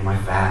ugly? Am I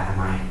fat?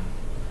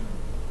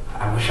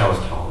 I wish I was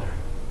taller.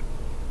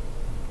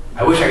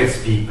 I wish I could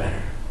speak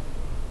better.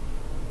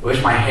 I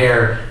wish my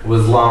hair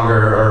was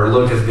longer or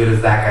looked as good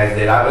as that guy's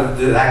did.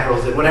 That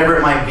girl's did, whatever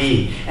it might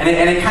be. And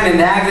it kind of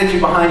nags at you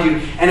behind you,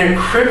 and it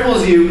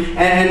cripples you,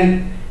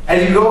 and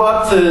as you go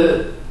up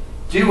to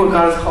do what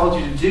God has called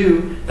you to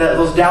do, that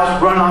those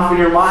doubts run off in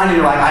your mind, and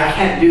you're like, I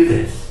can't do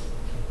this.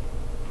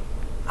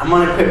 I'm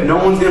unequipped. No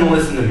one's going to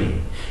listen to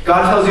me.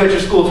 God tells you at your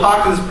school,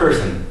 talk to this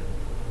person.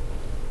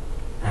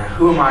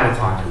 Who am I to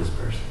talk to this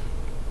person?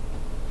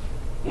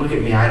 Look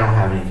at me, I don't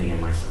have anything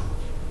in myself.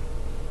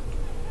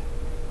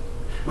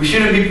 We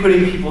shouldn't be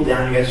putting people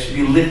down, you guys. We should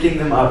be lifting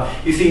them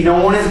up. You see,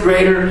 no one is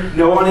greater,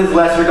 no one is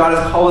lesser. God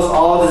has called us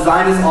all,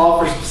 designed us all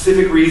for a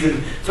specific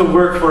reason, to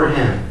work for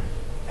Him.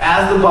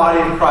 As the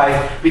body of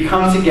Christ, we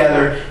come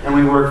together and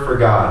we work for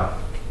God.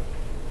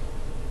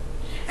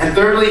 And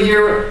thirdly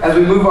here, as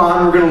we move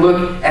on, we're going to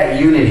look at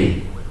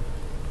unity.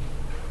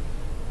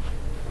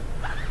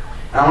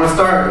 And I want to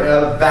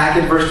start back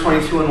in verse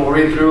 22, and we'll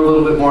read through a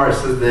little bit more. It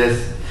says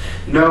this: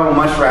 no,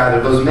 much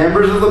rather, those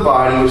members of the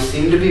body which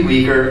seem to be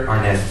weaker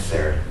are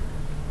necessary.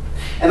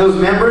 And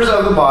those members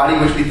of the body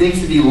which we think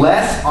to be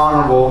less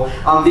honorable,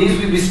 on these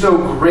we bestow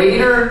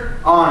greater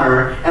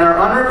honor, and our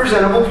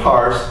unrepresentable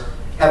parts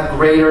have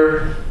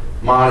greater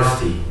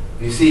modesty.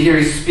 And you see here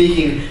he's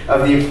speaking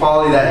of the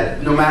equality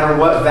that no matter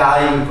what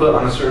value we put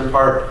on a certain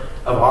part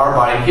of our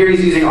body. Here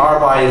he's using our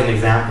body as an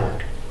example.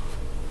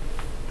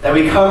 That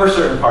we cover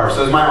certain parts.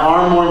 So is my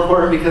arm more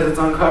important because it's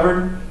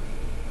uncovered?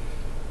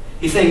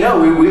 He's saying,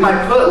 no, we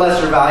might put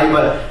lesser value,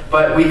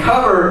 but we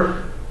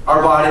cover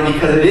our body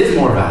because it is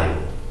more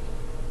valuable.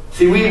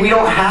 See, we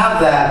don't have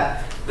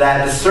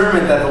that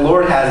discernment that the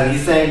Lord has, and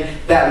he's saying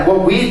that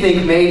what we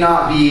think may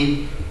not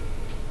be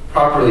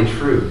properly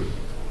true.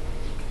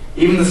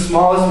 Even the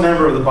smallest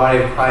member of the body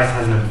of Christ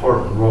has an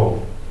important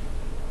role.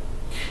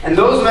 And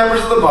those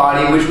members of the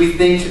body which we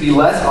think to be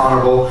less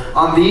honorable,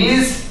 on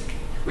these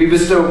we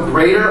bestow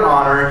greater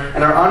honor,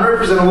 and our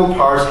unrepresentable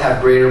parts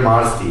have greater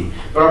modesty.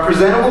 But our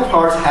presentable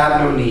parts have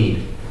no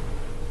need.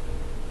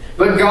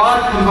 But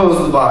God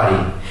composed the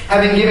body,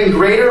 having given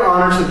greater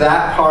honor to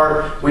that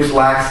part which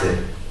lacks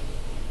it.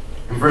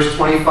 In verse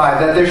 25,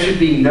 that there should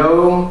be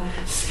no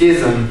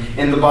schism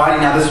in the body.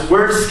 Now this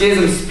word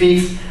schism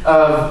speaks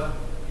of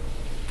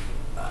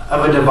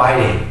a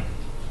dividing,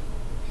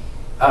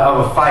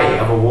 of a fight,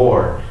 of a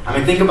war. I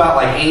mean, think about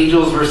like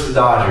Angels versus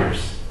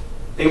Dodgers.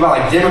 Think about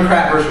like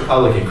Democrat versus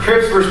Republican,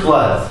 Crips versus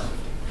Bloods.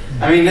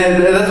 I mean,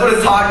 that's what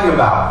it's talking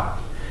about.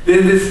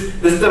 This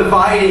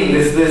dividing,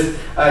 this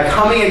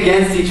coming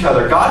against each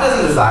other. God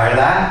doesn't desire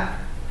that.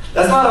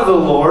 That's not of the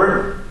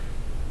Lord.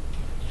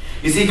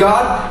 You see,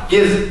 God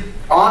gives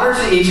honor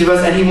to each of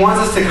us, and He wants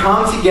us to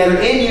come together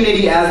in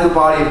unity as the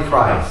body of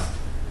Christ.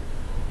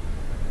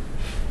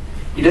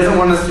 He doesn't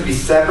want us to be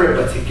separate,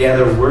 but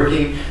together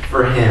working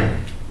for Him.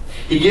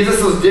 He gives us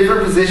those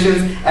different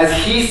positions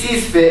as He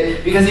sees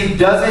fit because He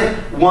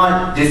doesn't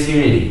want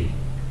disunity.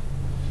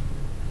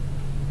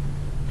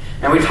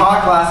 And we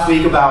talked last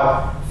week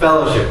about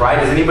fellowship, right?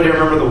 Does anybody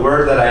remember the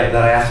word that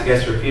I asked you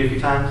guys to repeat a few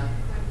times?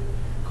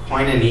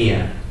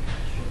 Koinonia.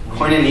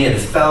 Koinonia,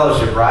 this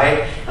fellowship,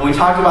 right? And we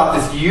talked about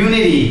this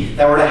unity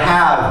that we're to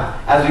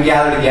have as we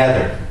gather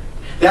together.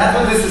 That's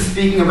what this is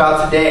speaking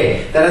about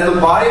today. That as the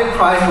body of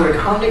Christ, we're to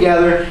come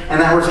together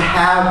and that we're to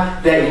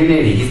have that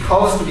unity. He's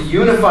called us to be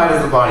unified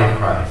as the body of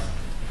Christ.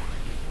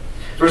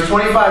 Verse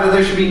 25, that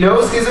there should be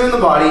no schism in the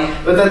body,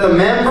 but that the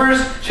members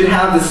should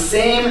have the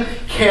same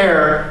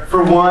care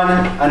for one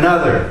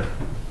another.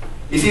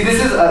 You see,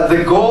 this is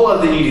the goal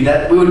of the unity,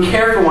 that we would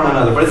care for one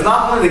another. But it's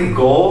not only the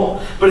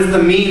goal, but it's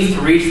the means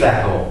to reach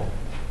that goal.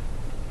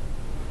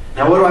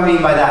 Now, what do I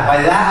mean by that?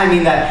 By that, I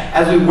mean that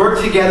as we work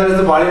together as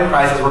the body of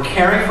Christ, as we're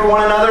caring for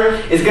one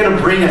another, it's going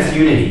to bring us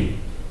unity.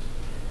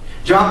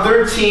 John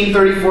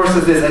 13:34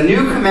 says this, "A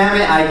new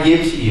commandment I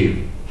give to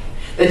you,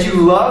 that you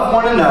love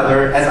one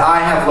another as I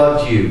have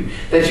loved you,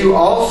 that you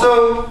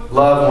also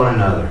love one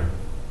another.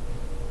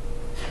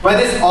 By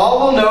this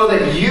all will know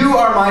that you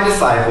are my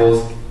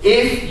disciples,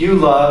 if you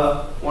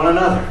love one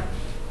another."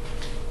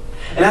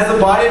 And as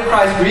the body of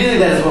Christ, really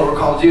that is what we're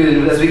called to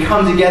do as we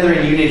come together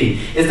in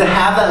unity, is to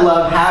have that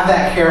love, have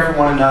that care for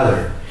one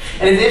another.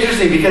 And it's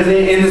interesting because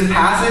in this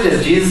passage,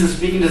 as Jesus is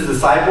speaking to His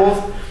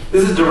disciples,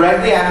 this is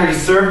directly after He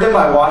served them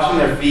by washing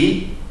their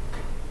feet.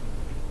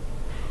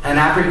 And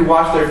after He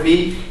washed their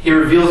feet, He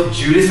reveals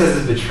Judas as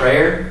His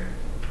betrayer.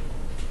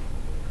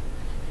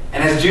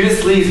 And as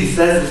Judas leaves, He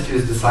says this to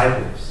His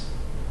disciples.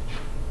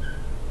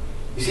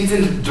 You see, it's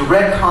in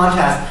direct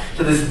contrast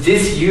to this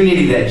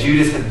disunity that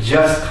Judas had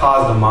just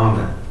caused among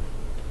them.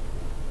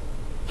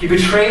 He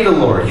betrayed the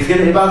Lord. He's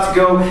about to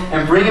go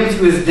and bring Him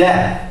to His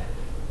death.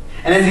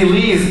 And as He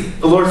leaves,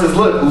 the Lord says,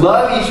 look,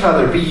 love each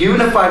other. Be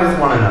unified with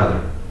one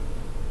another.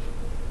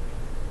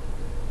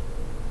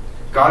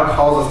 God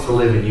calls us to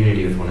live in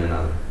unity with one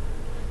another.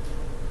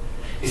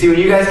 You see, when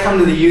you guys come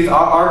to the youth,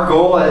 our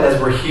goal as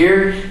we're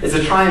here is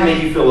to try and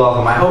make you feel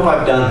welcome. I hope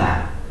I've done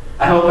that.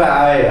 I hope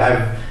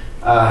I've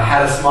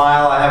had a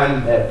smile. I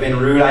haven't been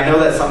rude. I know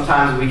that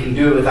sometimes we can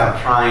do it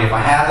without trying. If I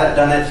have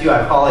done that to you, I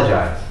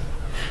apologize.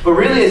 But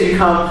really, as you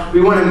come,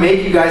 we want to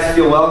make you guys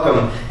feel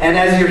welcome. And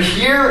as you're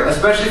here,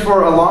 especially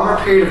for a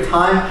longer period of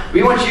time,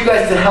 we want you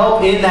guys to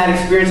help in that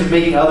experience of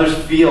making others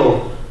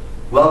feel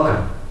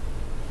welcome.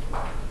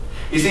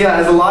 You see,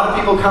 as a lot of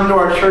people come to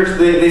our church,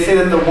 they say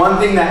that the one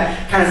thing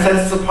that kind of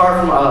sets us apart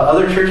from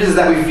other churches is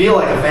that we feel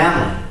like a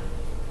family.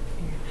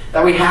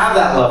 That we have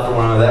that love for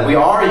one another, that we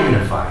are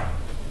unified.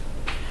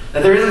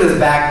 That there isn't this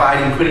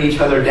backbiting, putting each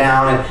other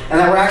down, and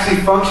that we're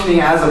actually functioning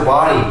as a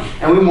body.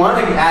 And we want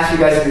to ask you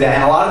guys to do that.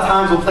 And a lot of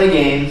times we'll play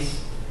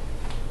games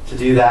to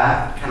do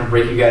that, kind of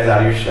break you guys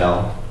out of your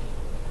shell.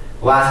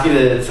 We'll ask you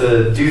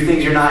to do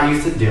things you're not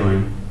used to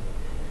doing.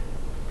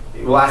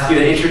 We'll ask you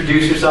to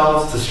introduce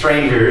yourselves to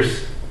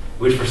strangers,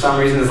 which for some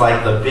reason is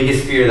like the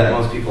biggest fear that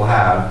most people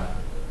have.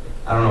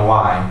 I don't know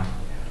why.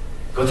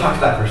 Go talk to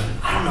that person.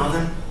 I don't know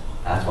them.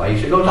 That's why you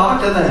should go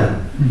talk to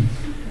them.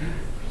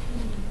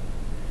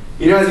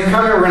 You know, as you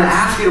come here, we're going to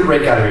ask you to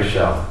break out of your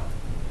shell.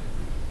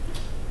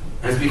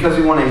 And it's because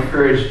we want to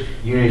encourage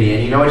unity.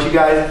 And you know what, you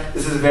guys?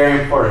 This is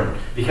very important.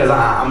 Because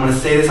I'm going to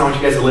say this, I want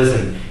you guys to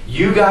listen.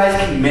 You guys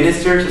can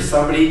minister to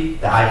somebody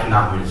that I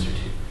cannot minister to.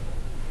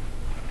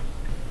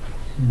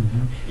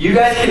 Mm-hmm. You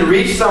guys can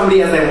reach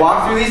somebody as they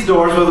walk through these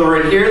doors, whether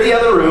we're in here or the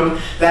other room,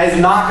 that is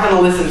not going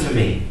to listen to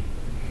me.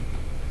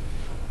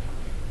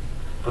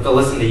 But they'll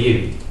listen to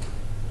you.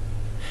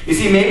 You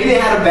see, maybe they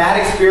had a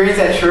bad experience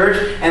at church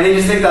and they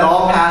just think that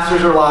all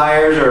pastors are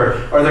liars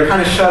or they're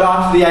kind of shut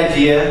off to the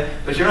idea,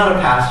 but you're not a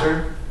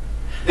pastor.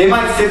 They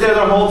might sit there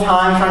their whole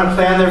time trying to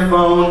play on their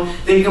phone,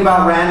 thinking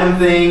about random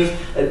things,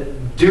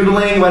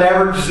 doodling,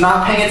 whatever, just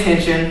not paying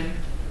attention.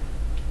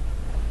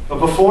 But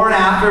before and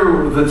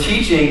after the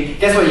teaching,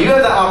 guess what? You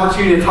have the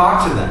opportunity to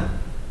talk to them.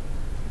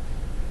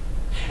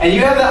 And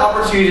you have the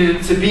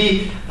opportunity to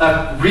be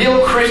a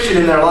real Christian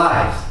in their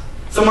lives.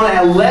 Someone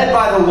led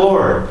by the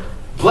Lord,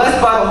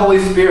 blessed by the Holy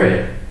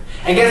Spirit.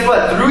 And guess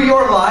what? Through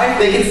your life,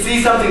 they can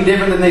see something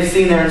different than they've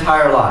seen their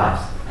entire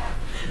lives.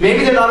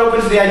 Maybe they're not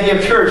open to the idea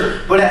of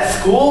church, but at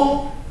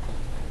school,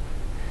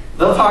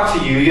 they'll talk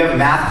to you. You have a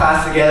math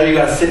class together. You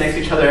got to sit next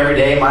to each other every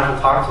day. Might as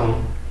well talk to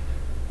them.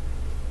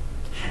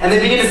 And they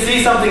begin to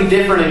see something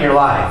different in your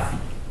life.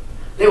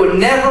 They would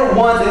never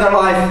once in their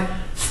life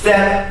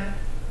step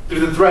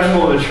through the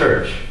threshold of a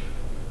church.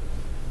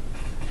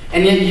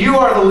 And yet you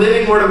are the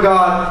living Word of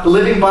God, the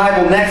living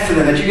Bible next to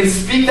them, that you can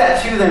speak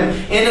that to them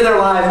into their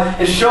lives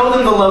and show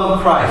them the love of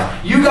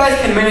Christ. You guys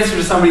can minister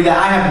to somebody that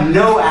I have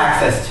no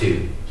access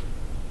to.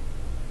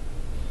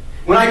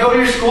 When I go to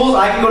your schools,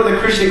 I can go to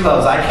the Christian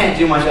clubs. I can't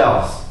do much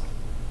else.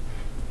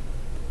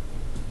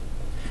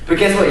 But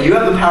guess what? You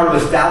have the power to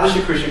establish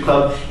a Christian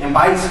club,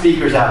 invite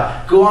speakers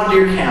out, go onto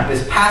your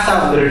campus, pass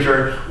out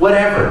literature,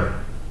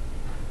 whatever.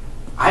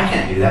 I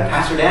can't do that.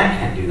 Pastor Dan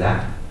can't do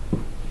that.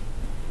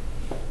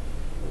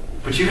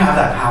 But you have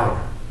that power.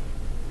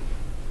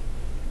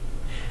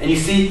 And you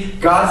see,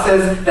 God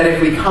says that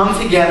if we come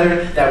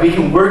together, that we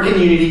can work in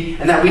unity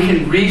and that we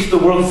can reach the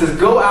world. He says,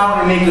 go out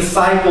and make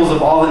disciples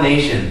of all the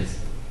nations.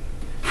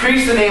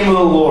 Preach the name of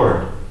the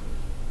Lord.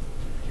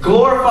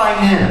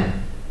 Glorify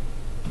Him.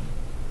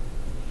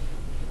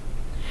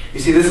 You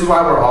see, this is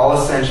why we're all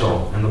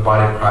essential in the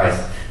body of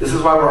Christ. This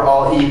is why we're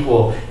all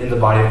equal in the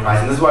body of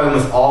Christ. And this is why we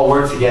must all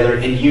work together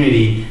in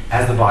unity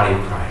as the body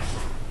of Christ.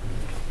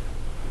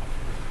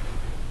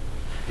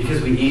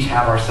 Because we each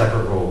have our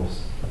separate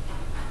roles.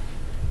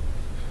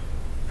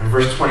 And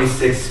verse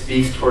 26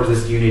 speaks towards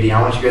this unity.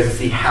 I want you guys to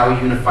see how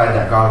unified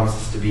that God wants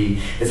us to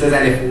be. It says,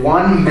 and if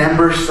one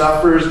member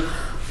suffers,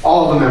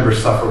 all the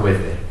members suffer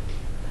with it.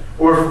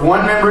 Or if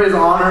one member is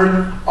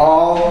honored,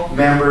 all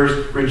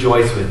members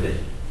rejoice with it.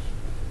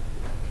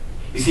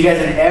 You see,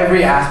 guys, in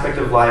every aspect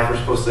of life, we're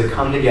supposed to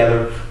come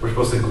together. We're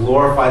supposed to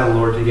glorify the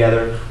Lord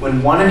together.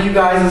 When one of you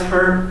guys is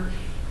hurt,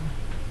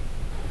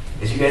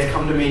 as you guys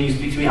come to me and you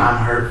speak to me,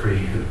 I'm hurt for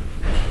you.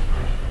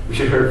 We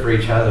should hurt for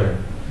each other.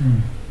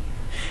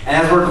 And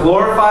as we're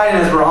glorified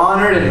and as we're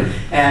honored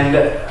and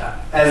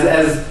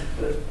as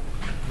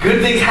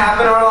good things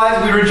happen in our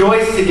lives, we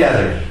rejoice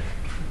together.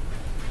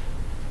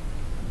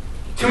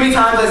 Too many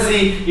times I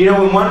see,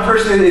 when one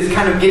person is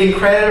kind of getting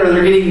credit or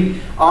they're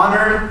getting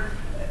honored,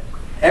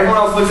 everyone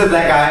else looks at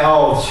that guy,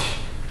 oh,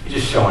 he's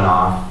just showing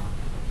off.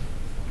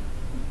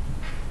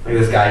 Look at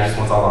this guy, he just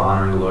wants all the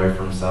honor and glory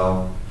for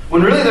himself.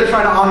 When really they're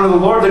trying to honor the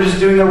Lord, they're just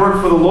doing their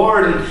work for the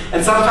Lord,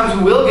 and sometimes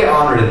we will get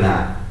honored in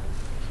that.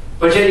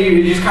 But yet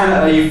you just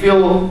you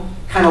feel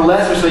kind of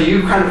lesser, so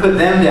you kind of put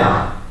them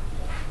down.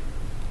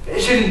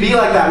 It shouldn't be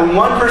like that. When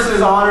one person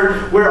is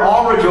honored, we're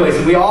all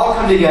rejoicing. We all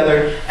come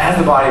together as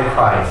the body of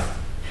Christ.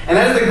 And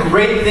that is the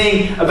great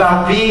thing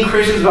about being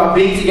Christians, about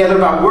being together,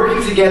 about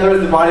working together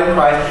as the body of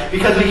Christ,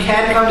 because we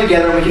can come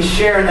together and we can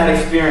share in that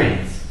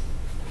experience.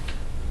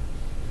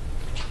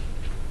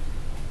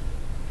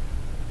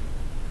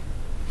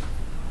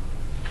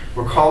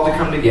 We're called to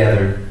come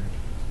together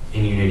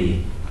in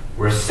unity.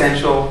 We're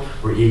essential,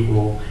 we're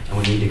equal, and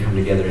we need to come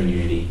together in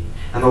unity.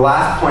 And the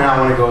last point I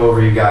want to go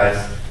over, you guys,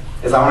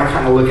 is I want to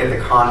kind of look at the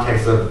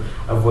context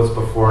of what's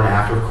before and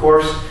after. Of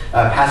course,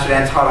 Pastor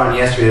Dan taught on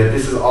yesterday that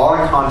this is all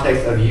in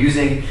context of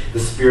using the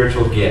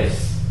spiritual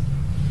gifts.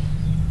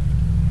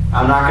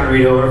 I'm not going to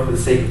read over it for the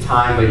sake of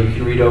time, but you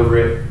can read over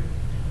it.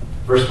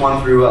 Verse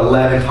 1 through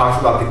 11 talks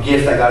about the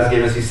gifts that God has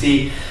given us. You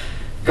see,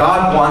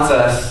 God wants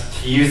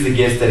us to use the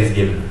gifts that He's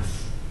given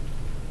us.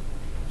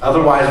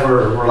 Otherwise,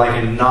 we're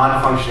like a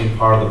non-functioning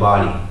part of the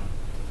body.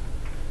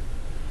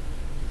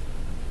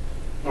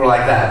 We're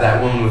like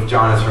that woman with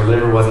jaundice. Her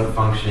liver wasn't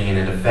functioning and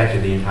it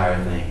affected the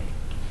entire thing.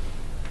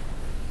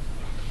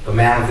 The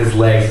man with his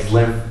legs, his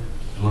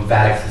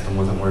lymphatic system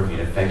wasn't working. It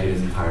affected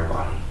his entire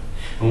body.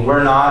 When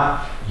we're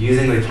not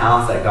using the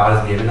talents that God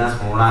has given us,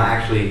 when we're not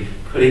actually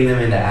putting them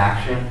into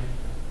action,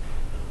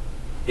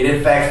 it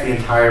affects the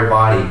entire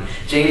body.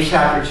 James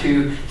chapter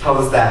 2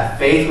 tells us that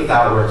faith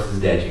without works is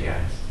dead, you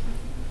guys.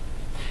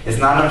 It's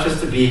not enough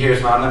just to be here.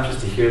 It's not enough just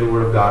to hear the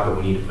Word of God,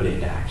 but we need to put it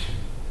into action.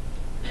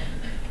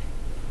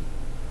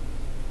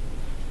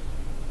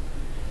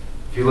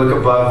 If you look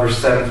above, verse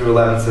 7 through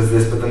 11 says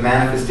this, but the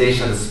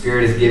manifestation of the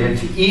Spirit is given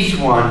to each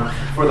one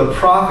for the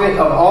profit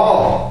of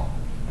all.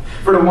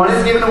 For to one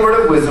is given the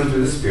word of wisdom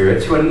through the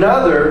Spirit, to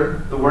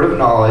another the word of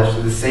knowledge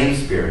through the same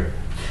Spirit,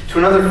 to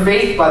another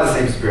faith by the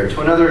same Spirit,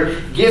 to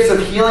another gifts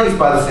of healings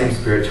by the same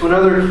Spirit, to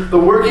another the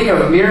working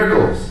of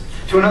miracles,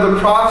 to another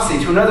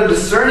prophecy, to another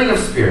discerning of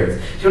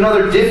spirits, to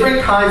another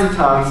different kinds of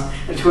tongues,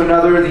 and to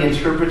another the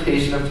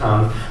interpretation of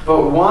tongues.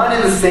 But one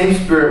and the same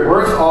Spirit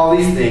works all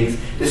these things,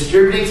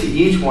 distributing to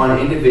each one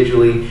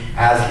individually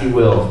as He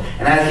wills.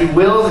 And as He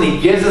wills and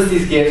He gives us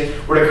these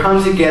gifts, we're to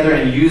come together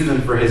and use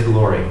them for His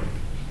glory.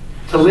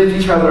 To lift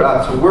each other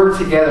up, to work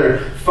together,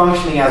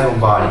 functioning as one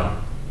body.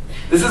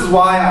 This is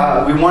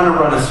why we want to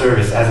run a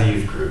service as a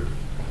youth group.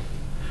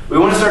 We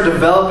want to start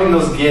developing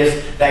those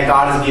gifts that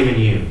God has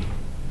given you.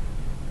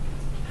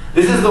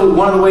 This is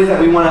one of the ways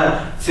that we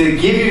want to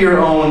give you your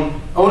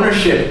own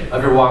ownership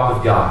of your walk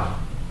with God.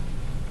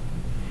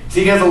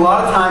 See, because a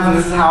lot of times, and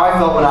this is how I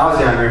felt when I was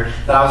younger,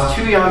 that I was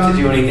too young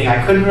to do anything.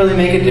 I couldn't really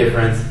make a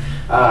difference.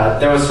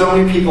 There was so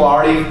many people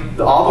already,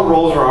 all the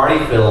roles were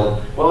already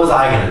filled. What was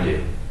I going to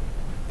do?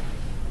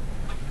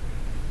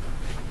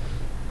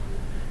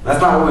 That's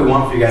not what we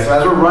want for you guys. So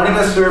as we're running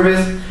the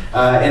service,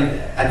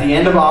 at the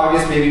end of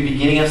August, maybe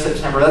beginning of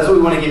September, that's what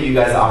we want to give you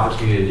guys the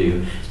opportunity to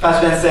do. As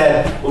Pastor Ben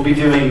said, we'll be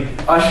doing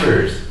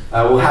ushers.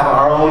 We'll have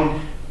our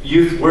own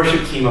youth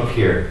worship team up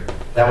here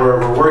that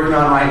we're working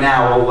on right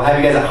now. We'll have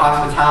you guys at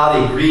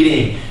hospitality,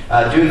 greeting,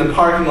 doing the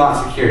parking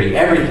lot security,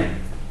 everything.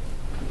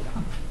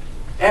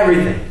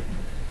 Everything.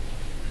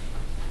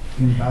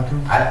 Cleaning the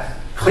bathrooms?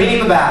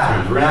 Cleaning the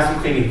bathrooms. We're going to have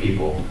some cleaning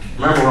people.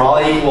 Remember, we're all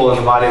equal in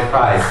the body of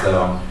Christ,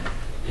 so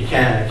you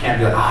can't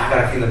be like, I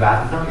got to clean the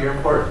bathroom. No, you're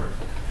important.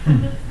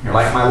 You're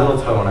like my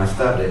little toe when I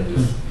stubbed it.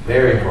 Just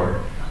very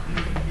important.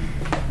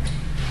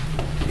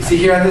 You see,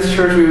 here at this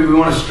church, we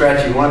want to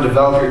stretch you. We want to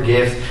develop your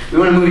gifts. We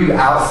want to move you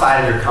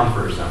outside of your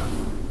comfort zone.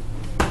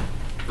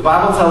 The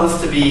Bible tells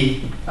us to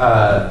be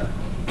content,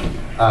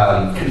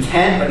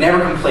 but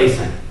never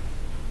complacent.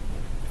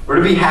 We're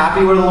to be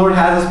happy where the Lord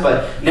has us,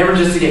 but never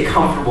just to get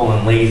comfortable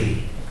and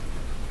lazy.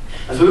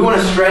 And so we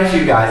want to stretch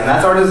you guys, and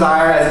that's our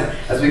desire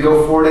as we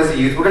go forward as a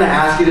youth. We're going to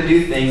ask you to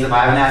do things. If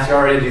I haven't asked you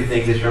already to do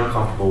things that you're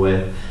uncomfortable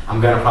with, I'm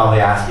going to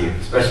probably ask you,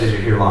 especially as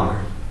you're here longer.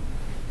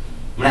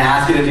 I'm going to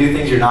ask you to do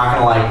things you're not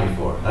going to like me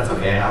for. That's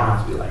okay. I don't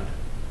have to be liked.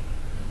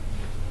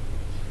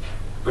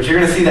 But you're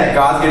going to see that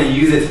God's going to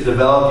use it to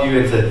develop you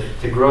and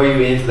to grow you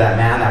into that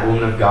man, that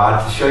woman of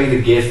God, to show you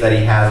the gifts that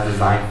He has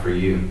designed for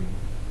you.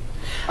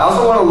 I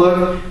also want to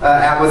look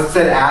at what's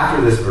said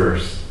after this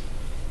verse.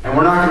 And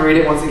we're not going to read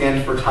it once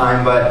again for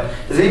time, but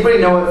does anybody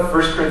know what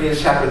 1 Corinthians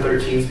chapter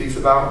 13 speaks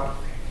about?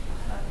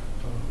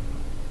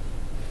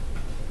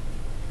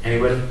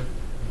 Anybody?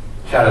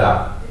 Shout it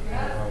out.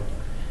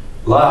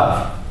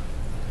 Love.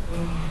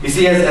 You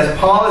see, as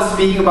Paul is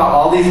speaking about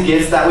all these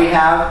gifts that we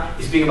have,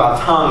 he's speaking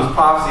about tongues,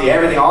 prophecy,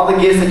 everything, all the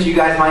gifts that you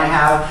guys might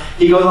have.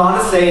 He goes on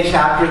to say in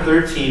chapter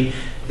 13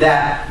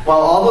 that while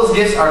all those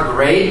gifts are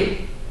great,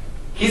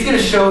 He's going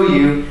to show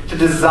you to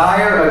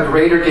desire a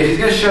greater gift. He's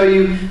going to show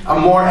you a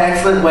more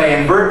excellent way.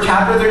 And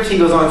chapter 13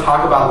 goes on to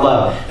talk about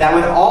love. That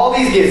with all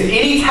these gifts,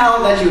 any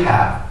talent that you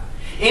have,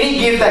 any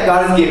gift that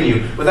God has given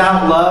you,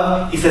 without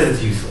love, he says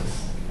it's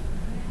useless.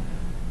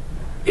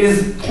 It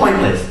is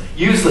pointless,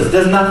 useless,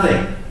 does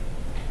nothing.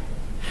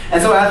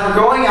 And so as we're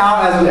going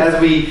out,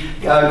 as we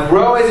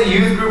grow as a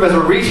youth group, as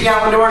we're reaching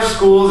out into our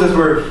schools, as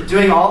we're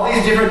doing all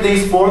these different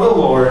things for the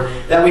Lord,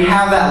 that we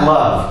have that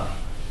love.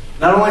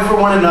 Not only for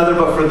one another,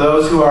 but for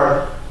those who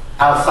are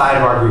outside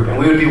of our group. And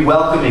we would be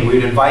welcoming. We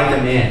would invite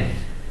them in.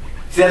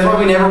 See, that's why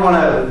we never want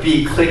to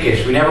be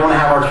cliquish. We never want to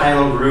have our tiny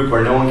little group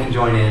where no one can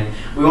join in.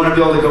 We want to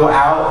be able to go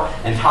out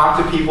and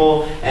talk to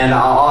people. And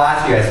I'll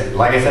ask you guys,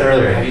 like I said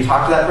earlier, have you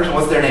talked to that person?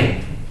 What's their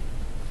name?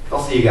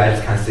 They'll see you guys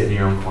just kind of sitting in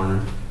your own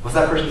corner. What's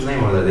that person's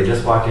name over there? They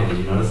just walked in. Did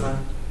you notice them?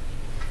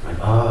 Like,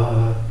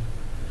 I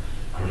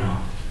don't know.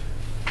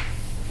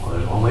 Well,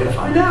 there's one way to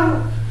find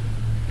out.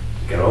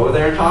 Get over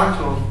there and talk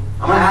to them.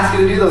 I'm going to ask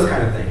you to do those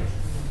kind of things.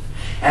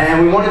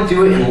 And we want to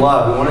do it in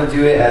love. We want to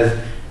do it as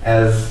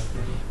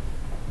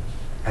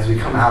we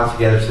come out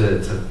together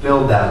to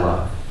build that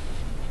love,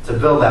 to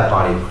build that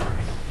body of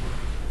Christ.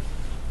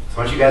 So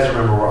I want you guys to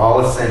remember we're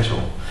all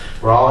essential,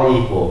 we're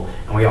all equal,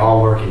 and we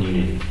all work in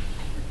unity.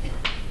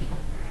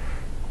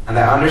 And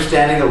that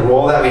understanding the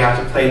role that we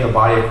have to play in the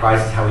body of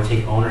Christ is how we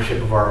take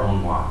ownership of our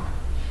own walk.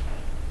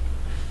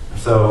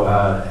 So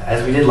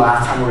as we did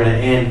last time, we're going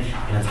to end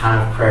in a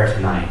time of prayer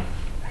tonight.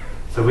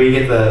 So we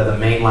get the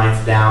main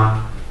lights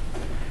down.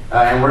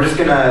 And we're just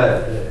going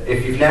to,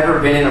 if you've never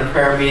been in a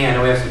prayer meeting, I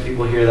know we have some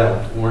people here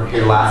that weren't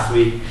here last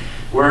week.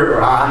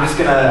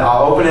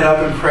 I'll open it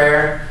up in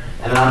prayer,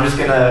 and then I'm just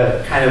going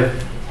to kind of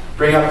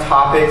bring up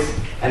topics.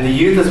 And the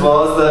youth as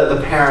well as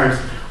the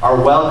parents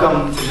are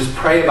welcome to just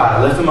pray about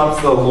it. Lift them up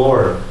to the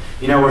Lord.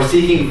 You know, we're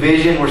seeking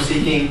vision. We're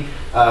seeking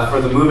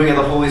for the moving of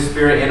the Holy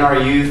Spirit in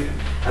our youth.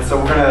 And so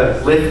we're going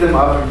to lift them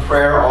up in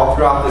prayer all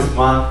throughout this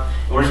month.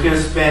 And we're just going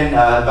to spend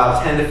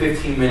about 10 to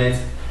 15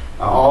 minutes.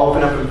 I'll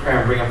open up in prayer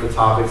and bring up the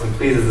topics. And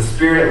please, as the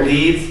Spirit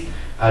leads,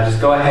 just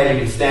go ahead.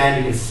 You can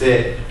stand, you can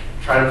sit.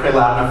 Try to pray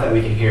loud enough that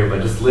we can hear,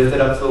 but just lift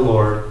it up to the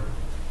Lord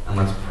and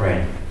let's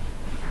pray.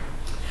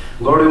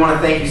 Lord, we want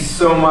to thank you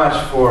so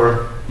much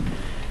for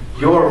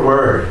your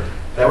word.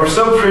 That we're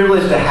so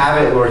privileged to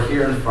have it, Lord,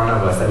 here in front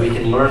of us, that we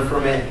can learn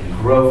from it and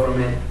grow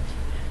from it.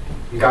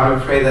 And God,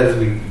 we pray that as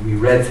we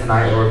read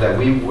tonight, Lord, that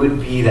we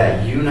would be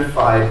that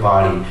unified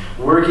body,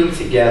 working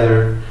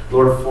together,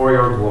 Lord, for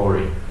your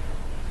glory.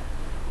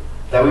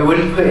 That we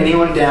wouldn't put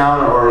anyone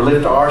down or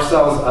lift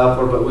ourselves up,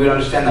 Lord, but we would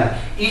understand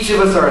that each of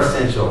us are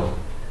essential.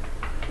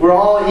 We're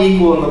all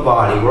equal in the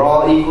body. We're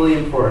all equally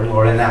important,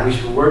 Lord, and that we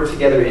should work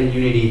together in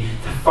unity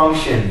to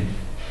function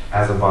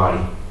as a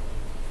body.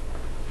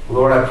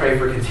 Lord, I pray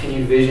for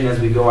continued vision as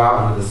we go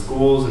out into the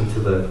schools, into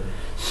the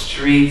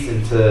streets,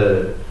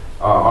 into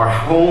our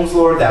homes,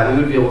 Lord, that we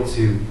would be able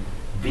to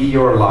be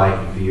your light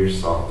and be your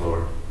salt,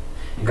 Lord.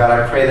 And God,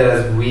 I pray that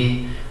as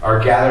we are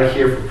gathered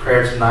here for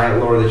prayer tonight,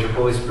 Lord, that your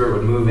Holy Spirit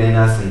would move in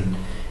us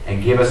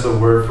and give us a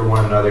word for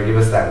one another. Give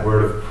us that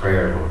word of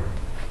prayer, Lord.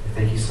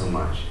 Thank you so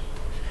much.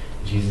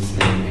 In Jesus'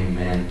 name,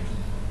 amen.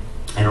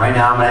 And right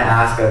now I'm going to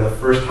ask the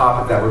first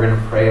topic that we're going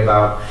to pray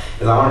about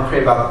is I want to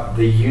pray about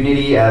the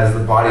unity as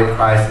the body of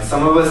Christ. And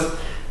some of us,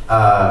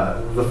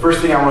 the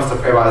first thing I want us to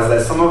pray about is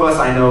that some of us,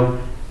 I know,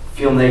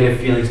 feel negative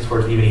feelings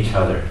towards even each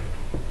other.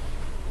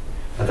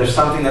 That there's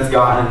something that's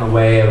gotten in the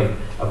way of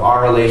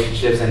our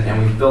relationships,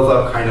 and we've built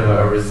up kind of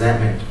a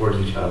resentment towards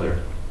each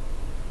other.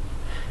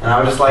 And I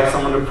would just like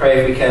someone to pray,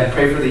 if we can,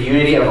 pray for the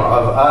unity of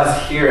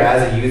us here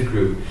as a youth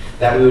group,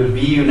 that we would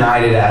be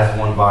united as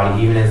one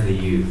body, even as the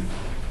youth.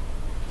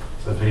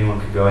 So if anyone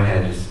could go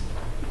ahead and just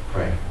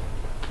pray.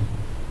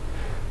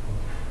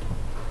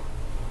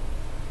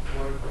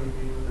 Lord, please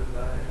be with us,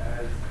 God,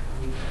 as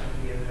we come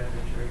together as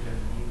a church, as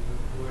a youth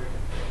group, Lord.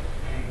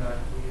 And God,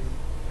 please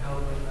help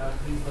us, God.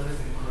 Please let us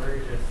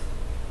encourage us.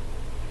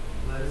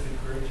 Let us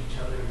encourage each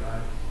other,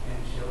 God, and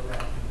show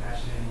that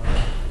compassion and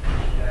love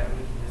that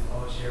we can just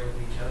all share with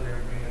each other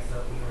and bring us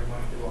up when we're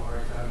going through a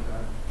hard time,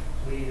 God.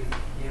 Please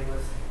give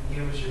us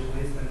your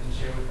wisdom to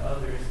share with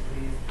others.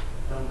 Please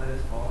don't let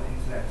us fall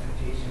into that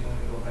temptation when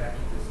we go back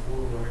into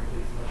school, Lord.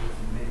 Please let us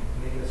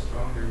make us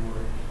stronger,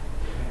 Lord.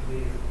 And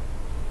please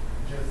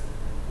just,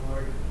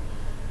 Lord,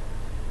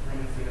 bring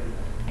us together.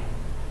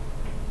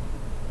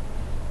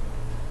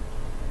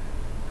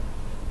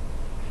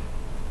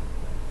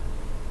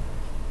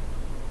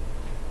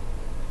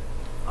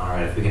 All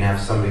right, if we can have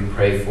somebody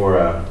pray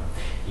for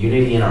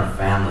unity in our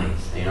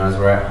families. You know, as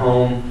we're at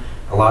home,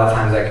 a lot of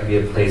times that can be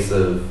a place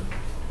of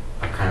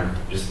kind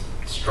of just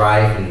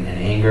strife and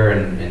anger.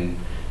 And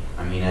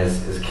I mean,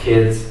 as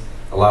kids,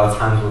 a lot of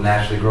times we'll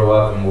naturally grow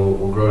up and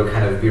we'll grow to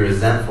kind of be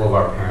resentful of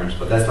our parents.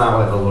 But that's not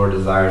what the Lord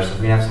desires. So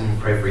if we can have someone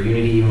pray for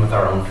unity even with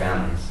our own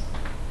families.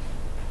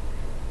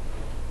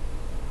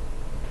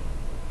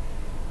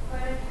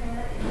 Lord, I pray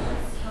that you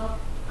just help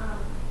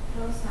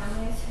those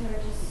families who are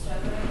just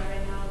struggling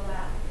right now,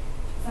 that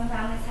some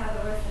families have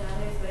it worse than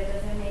others, but it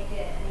doesn't make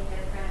it any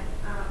different.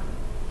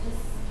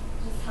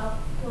 Just help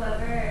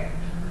whoever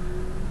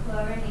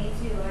needs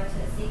you, Lord,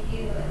 to seek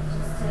you and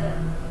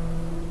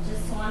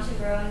just to want to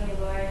grow in you,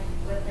 Lord,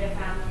 with their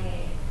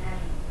family. And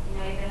you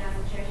know, even as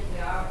in churches, we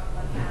are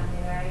one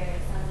family, we are your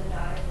sons and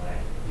daughters,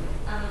 Lord.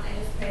 I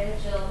just pray that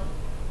you'll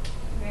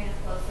bring us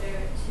closer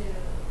to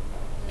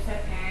just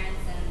our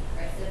parents and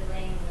our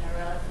siblings and our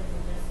relatives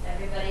and just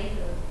everybody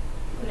who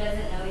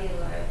doesn't know you,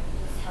 Lord.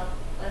 Just help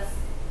us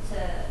to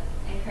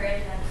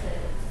encourage them to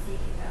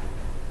seek you, God.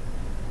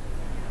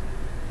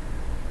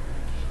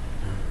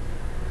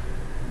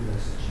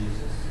 Blessed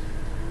Jesus,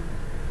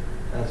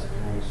 as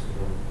always,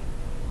 Lord,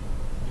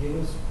 give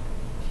us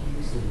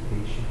peace and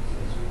patience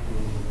as we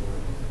deal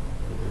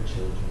with our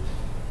children.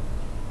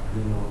 We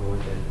know, Lord,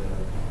 that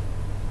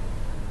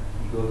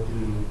we go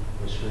through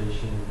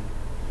frustration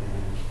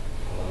and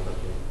a lot of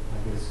it.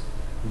 I guess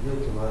we deal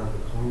with a lot of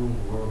the carnal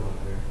world out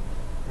there,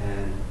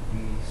 and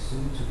we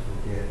soon to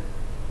forget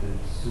and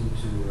soon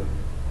to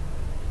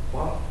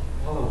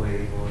fall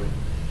away, Lord,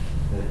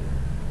 that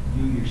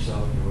you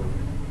yourself, Lord,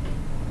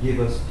 give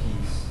us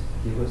peace,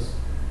 give us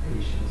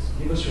patience,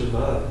 give us your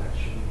love,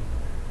 actually,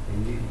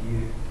 and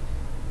you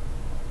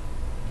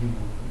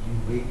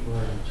wait for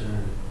our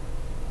return.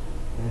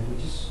 And we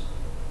just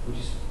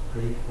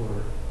pray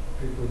for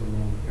the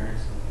many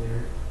parents out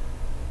there,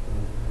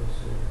 and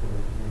also for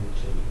the many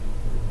children.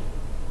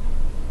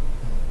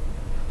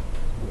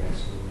 We ask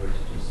you, Lord,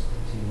 to just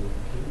continue to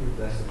give your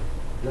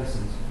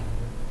blessings.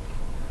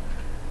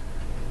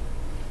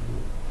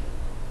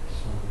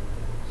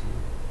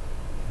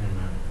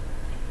 Amen.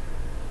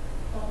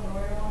 Oh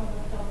Lord, I want to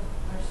lift up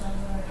our sons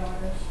and our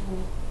daughters who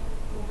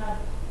have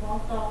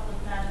walked off the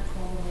path,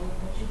 Father Lord,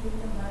 that you bring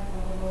them back,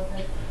 Father Lord,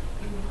 that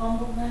you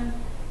humble them,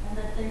 and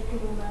that they can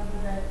remember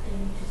that they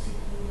need to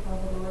seek you,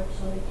 Father Lord,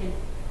 so they can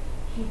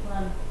keep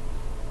on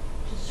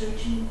just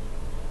searching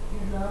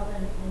your love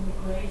and your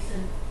grace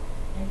and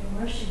your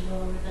mercy,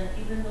 Lord, that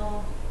even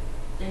though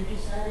they've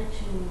decided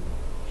to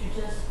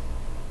just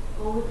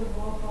go with the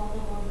world,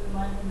 Father Lord,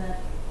 remind them that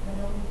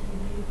only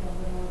through you,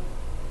 Father Lord,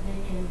 they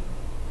can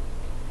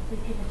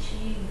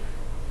achieve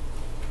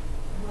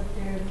what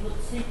they're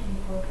seeking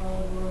for,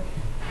 Father Lord.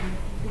 And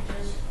if you could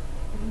just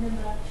bring them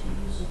back to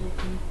you so they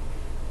can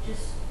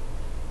just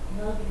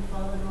love you,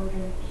 Father Lord,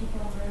 and keep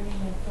on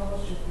learning and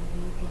fellowship with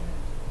you, Lord.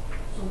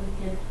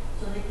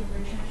 So they can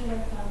return to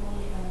our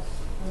family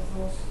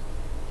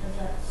as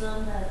that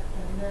son that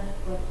left,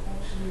 but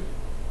actually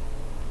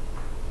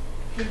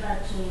came back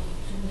to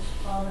his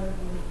father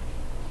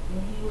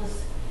when he was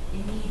in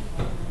need,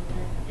 Father Lord.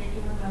 That they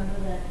can remember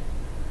that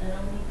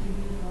only through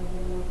you,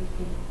 Father Lord, we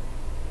can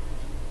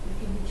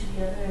be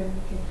together and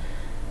we can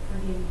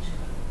forgive each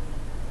other.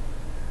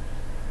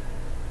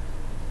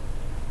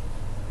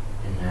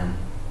 Amen.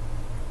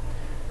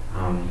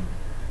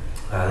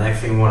 The next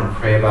thing we want to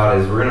pray about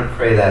is we're going to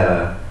pray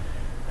that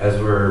as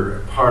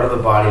we're part of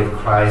the body of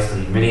Christ,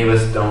 and many of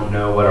us don't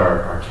know what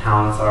our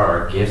talents are,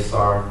 our gifts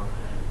are,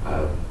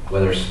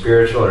 whether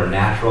spiritual or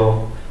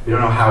natural. We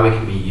don't know how we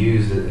can be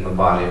used in the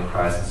body of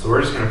Christ. And so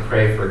we're just going to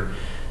pray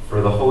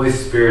for the Holy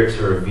Spirit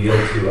to reveal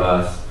to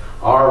us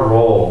our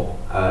role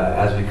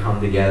as we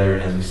come together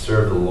and as we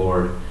serve the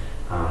Lord.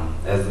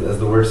 As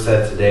the word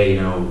said today,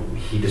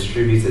 He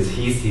distributes as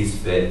He sees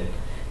fit,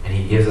 and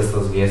He gives us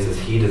those gifts as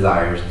He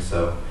desires. And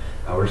so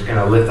we're just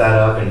going to lift that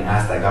up and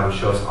ask that God would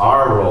show us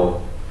our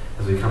role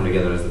as we come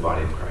together as the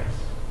body of Christ.